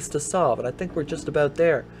a case to solve, and I think we're just about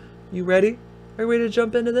there. You ready? Are you ready to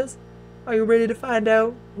jump into this? Are you ready to find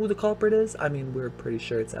out who the culprit is? I mean, we're pretty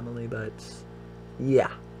sure it's Emily, but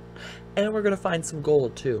yeah. And we're gonna find some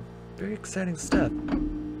gold too. Very exciting stuff.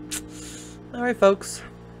 Alright, folks.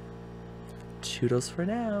 Toodles for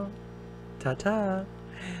now. Ta-ta.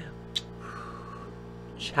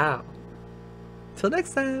 Ciao. Till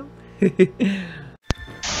next time.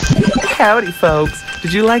 Howdy, folks.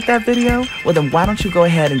 Did you like that video? Well, then why don't you go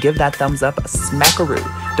ahead and give that thumbs up a smackaroo.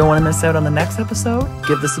 Don't want to miss out on the next episode?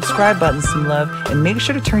 Give the subscribe button some love, and make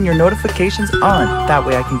sure to turn your notifications on. That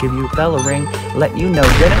way I can give you a bell ring, let you know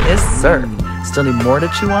dinner is served. Still need more to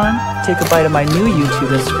chew on? Take a bite of my new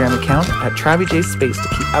YouTube Instagram account at TravyJsSpace to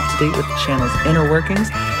keep up to date with the channel's inner workings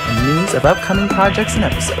and news of upcoming projects and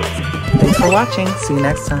episodes. Thanks for watching. See you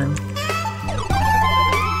next time.